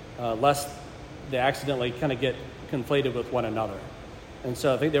 lest they accidentally kind of get conflated with one another. And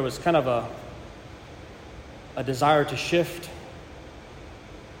so I think there was kind of a desire to shift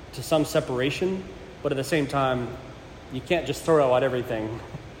to some separation, but at the same time, you can't just throw out everything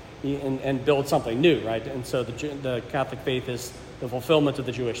and build something new, right? And so the Catholic faith is the fulfillment of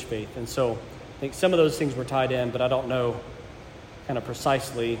the Jewish faith. And so I think some of those things were tied in, but I don't know kind of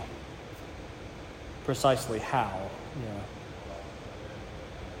precisely how. Yeah.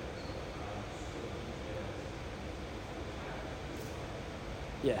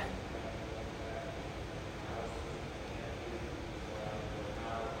 Yeah.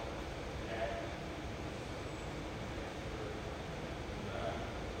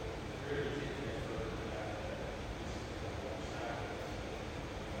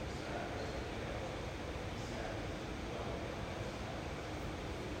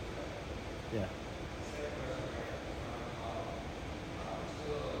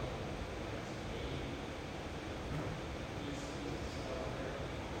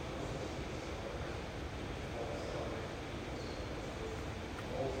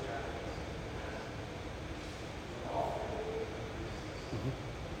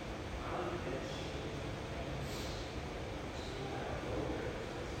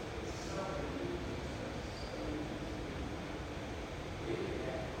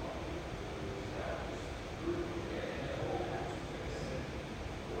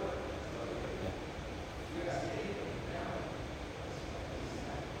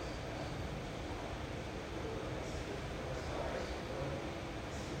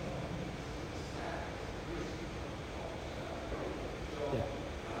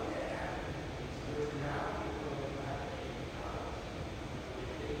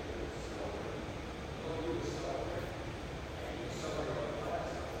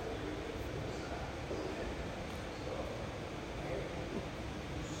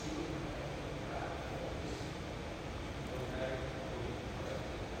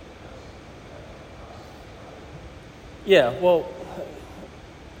 Yeah, well,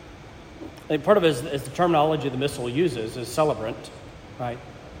 I think part of it is the terminology the Missal uses is celebrant, right?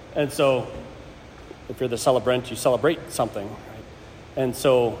 And so if you're the celebrant, you celebrate something, right? And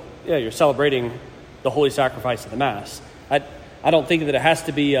so, yeah, you're celebrating the holy sacrifice of the Mass. I don't think that it has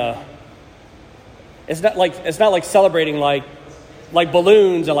to be it's not like celebrating like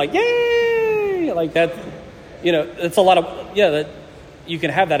balloons and like yay, like that. It's a lot of that you can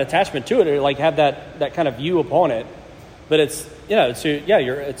have that attachment to it, or like have that kind of view upon it. But it's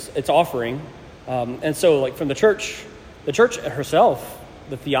offering, and so like from the church herself,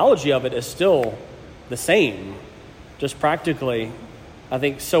 the theology of it is still the same. Just practically, I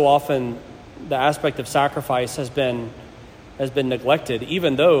think so often the aspect of sacrifice has been neglected,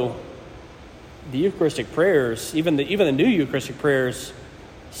 even though the Eucharistic prayers, even the new Eucharistic prayers,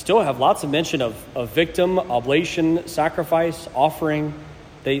 still have lots of mention of victim, oblation, sacrifice, offering.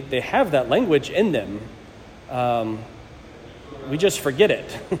 They have that language in them. We just forget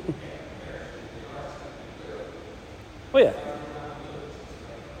it. Oh,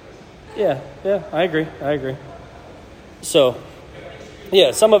 yeah. Yeah, I agree. So,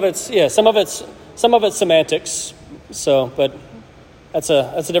 some of it's semantics. So, but that's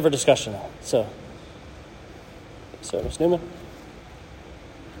a different discussion. So Ms. Newman.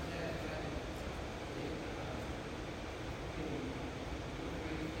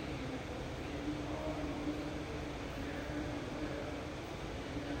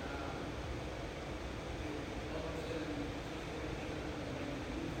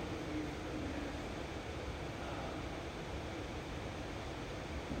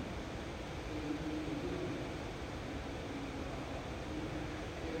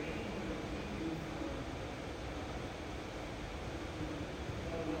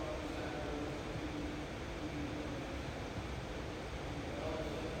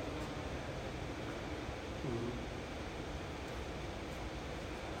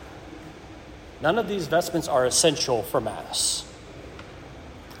 None of these vestments are essential for Mass.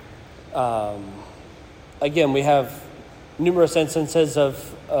 Again, we have numerous instances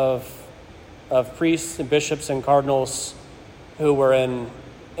of priests and bishops and cardinals who were in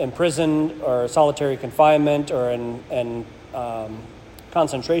prison or solitary confinement or in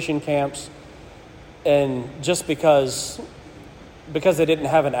concentration camps, and just because they didn't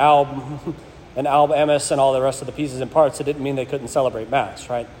have an alb, amice, and all the rest of the pieces and parts, it didn't mean they couldn't celebrate Mass,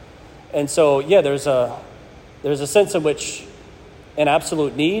 right? And so, there's a sense in which an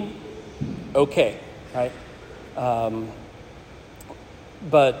absolute need, okay, right?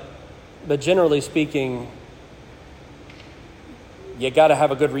 But generally speaking, you got to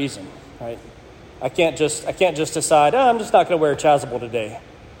have a good reason, right? I can't just decide, I'm just not going to wear a chasuble today.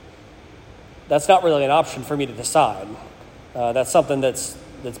 That's not really an option for me to decide. That's something that's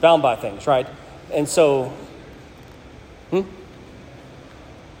bound by things, right? And so,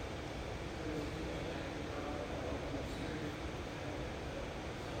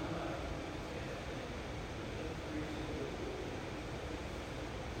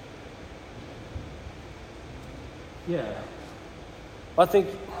 Yeah, I think.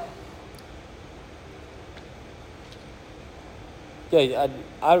 Yeah,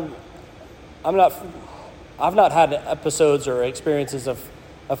 I'm not. I've not had episodes or experiences of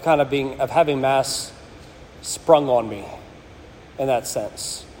having Mass sprung on me, in that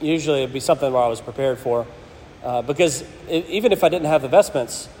sense. Usually, it'd be something where I was prepared for, because even if I didn't have the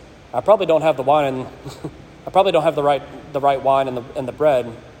vestments, I probably don't have the wine, and I probably don't have the right wine and the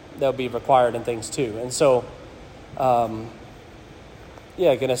bread that would be required and things too, and so.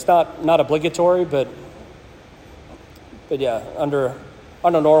 Again, it's not obligatory, but yeah, under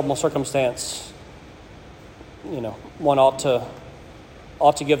normal circumstance, one ought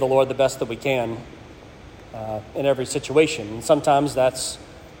to give the Lord the best that we can in every situation. And sometimes that's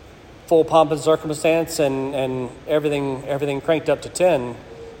full pomp and circumstance and everything cranked up to 10,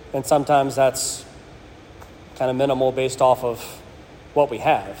 and sometimes that's kind of minimal based off of what we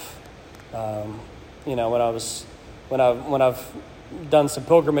have. When I've done some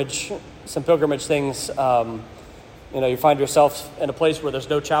pilgrimage things, you find yourself in a place where there's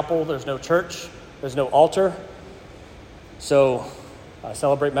no chapel, there's no church, there's no altar. So I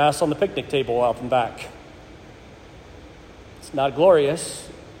celebrate Mass on the picnic table out and back. It's not glorious,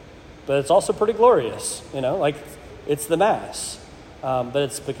 but it's also pretty glorious. It's the Mass, but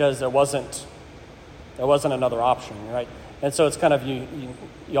it's because there wasn't another option, right? And so it's kind of you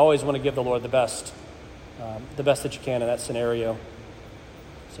always want to give the Lord the best that you can in that scenario.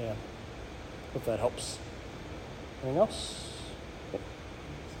 So yeah, hope that helps. Anything else? Yep.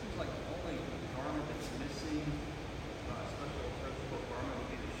 Seems like the only garment that's missing, special liturgical garment, would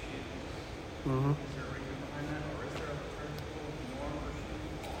be the shoes. Mm-hmm. Is there a reason behind that, or is there a liturgical norm for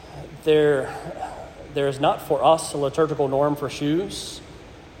shoes? There is not for us a liturgical norm for shoes.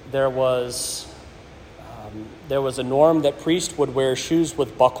 There was a norm that priests would wear shoes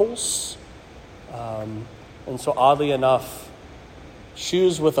with buckles. And so oddly enough,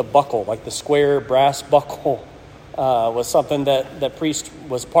 shoes with a buckle, like the square brass buckle, was something that priest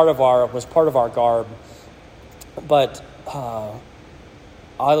was part of our garb. But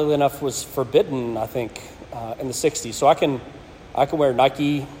oddly enough was forbidden, I think, in the 60s. So I can wear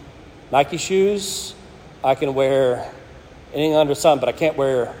Nike shoes. I can wear anything under the sun, but I can't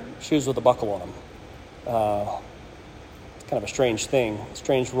wear shoes with a buckle on them. It's kind of a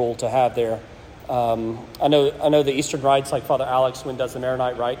strange rule to have there. I know the Eastern rites, like Father Alex, when does the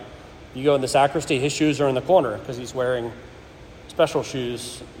Maronite rite, you go in the sacristy, his shoes are in the corner because he's wearing special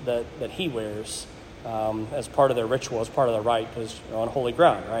shoes that he wears as part of their ritual, as part of their rite, because you're on holy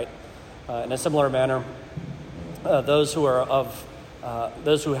ground, right? In a similar manner, those who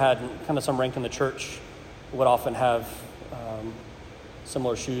had kind of some rank in the church would often have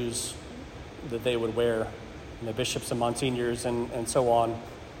similar shoes that they would wear bishops and monsignors and so on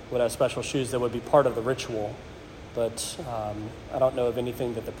would have special shoes that would be part of the ritual. But I don't know of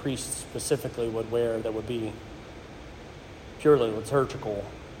anything that the priest specifically would wear that would be purely liturgical,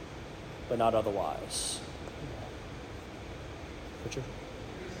 but not otherwise. Richard?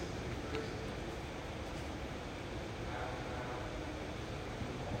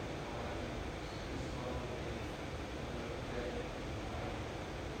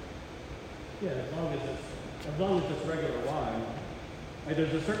 Yeah, as long as it's regular wine. Like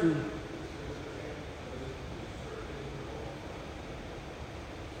there's a certain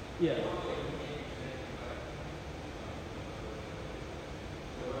yeah.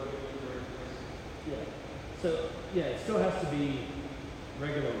 Yeah. So yeah, it still has to be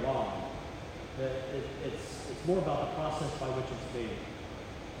regular wine. It's more about the process by which it's made.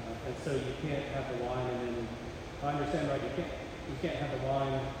 And so you can't have the wine and then, if I understand right, you can't have the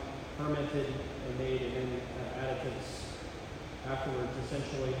wine fermented and made and then additives afterwards,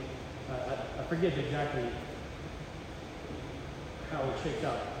 essentially. I forget exactly how it shakes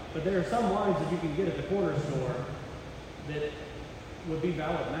out. But there are some wines that you can get at the corner store that would be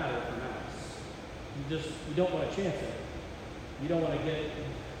valid matter for Mass. You don't want to chance it. You don't want to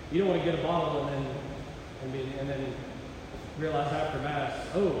get a bottle and then realize after Mass,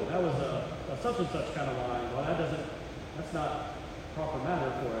 oh, that was a such and such kind of wine. Well, that's not proper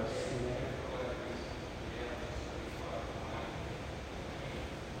matter for us.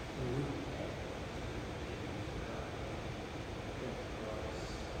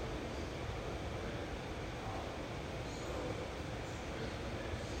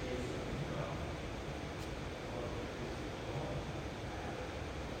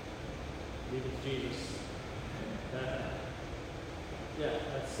 Leave it to Jesus.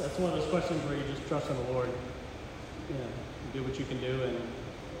 That's one of those questions where you just trust in the Lord. You do what you can do, and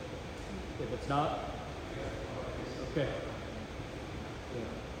if it's not, okay. Yeah.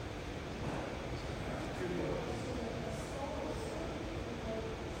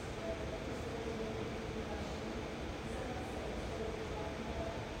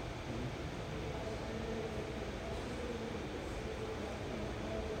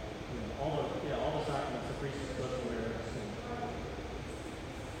 All the sacraments the priest is supposed to wear.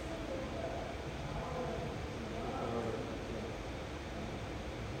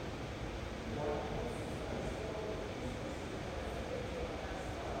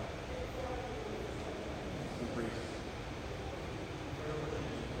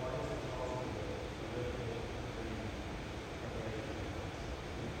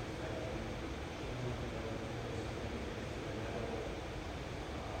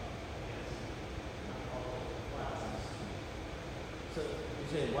 So you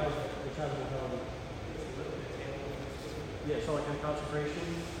say, why is the chasuble held? Yeah, so like in consecration.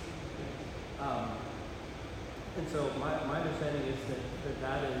 And so my understanding is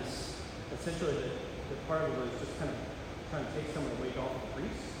that is essentially the part of it is just kind of trying to take some of the weight off the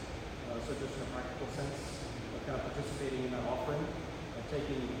priest. So just in a practical sense, kind of participating in that offering,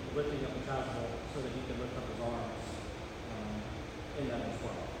 lifting up the chasuble so that he can lift up his arms in that as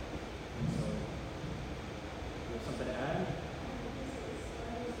well. And so, you have something to add?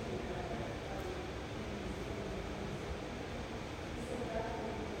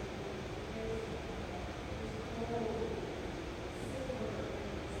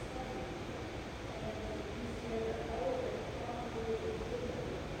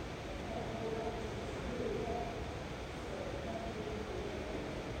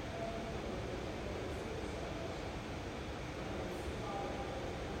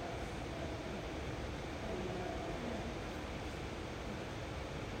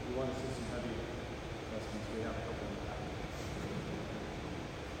 You want to see some heavy vestments, we have a couple of that.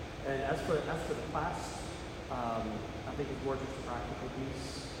 And as for the class, I think it's more just a practical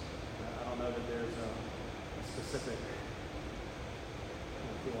piece. I don't know that there's a specific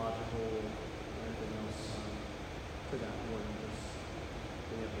theological or anything else to that more than just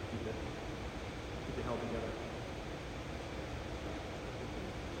being able to keep it held together.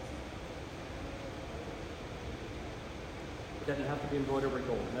 It doesn't have to be embroidered with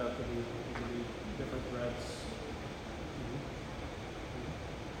gold. No, it can be different threads.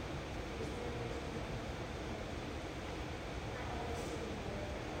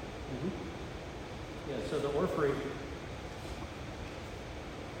 Yeah, so the orphrey,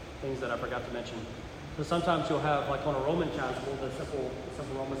 things that I forgot to mention. So sometimes you'll have, like on a Roman chasuble, the simple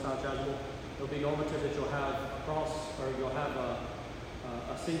Roman style chasuble, there'll be ornamented that you'll have a cross, or you'll have a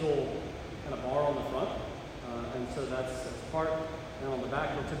single kind of bar on the front. And so that's part, and on the back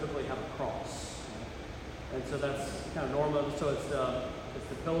you'll typically have a cross. And so that's kind of normal. So it's It's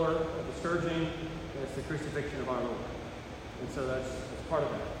the pillar of the scourging, and it's the crucifixion of our Lord. And so that's part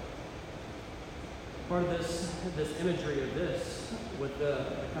of that. Part of this imagery of this with the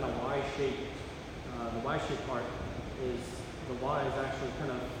kind of Y-shaped, the Y-shaped part is the Y is actually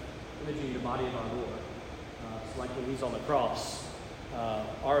kind of imaging the body of our Lord. So like when he's on the cross,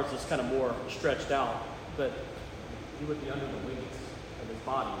 ours is kind of more stretched out, but he would be under the weight of his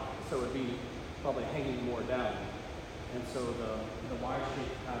body, so it would be probably hanging more down. And so the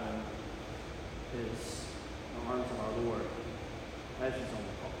Y-shaped pattern is the arms of our Lord as he's on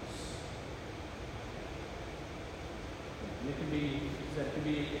the cross. And it can be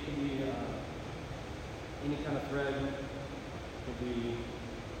any kind of thread. It can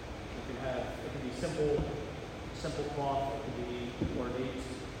be simple cloth. It can be ornate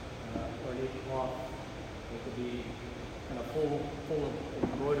cloth. It could be kind of full of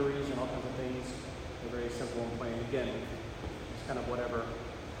embroideries and all kinds of things. They're very simple and plain. Again, it's kind of whatever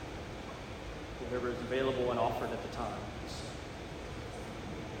is available and offered at the time.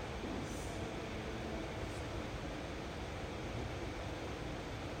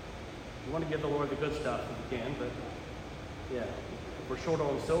 You want to give the Lord the good stuff if you can, but yeah, if we're short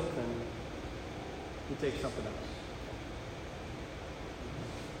on silk, then you take something else.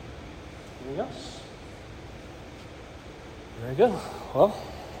 Anything else? Very good. Well,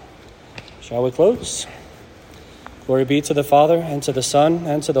 shall we close? Glory be to the Father, and to the Son,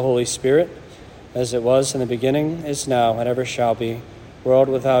 and to the Holy Spirit, as it was in the beginning, is now, and ever shall be, world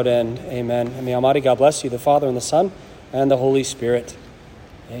without end. Amen. And may Almighty God bless you, the Father, and the Son, and the Holy Spirit.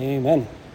 Amen.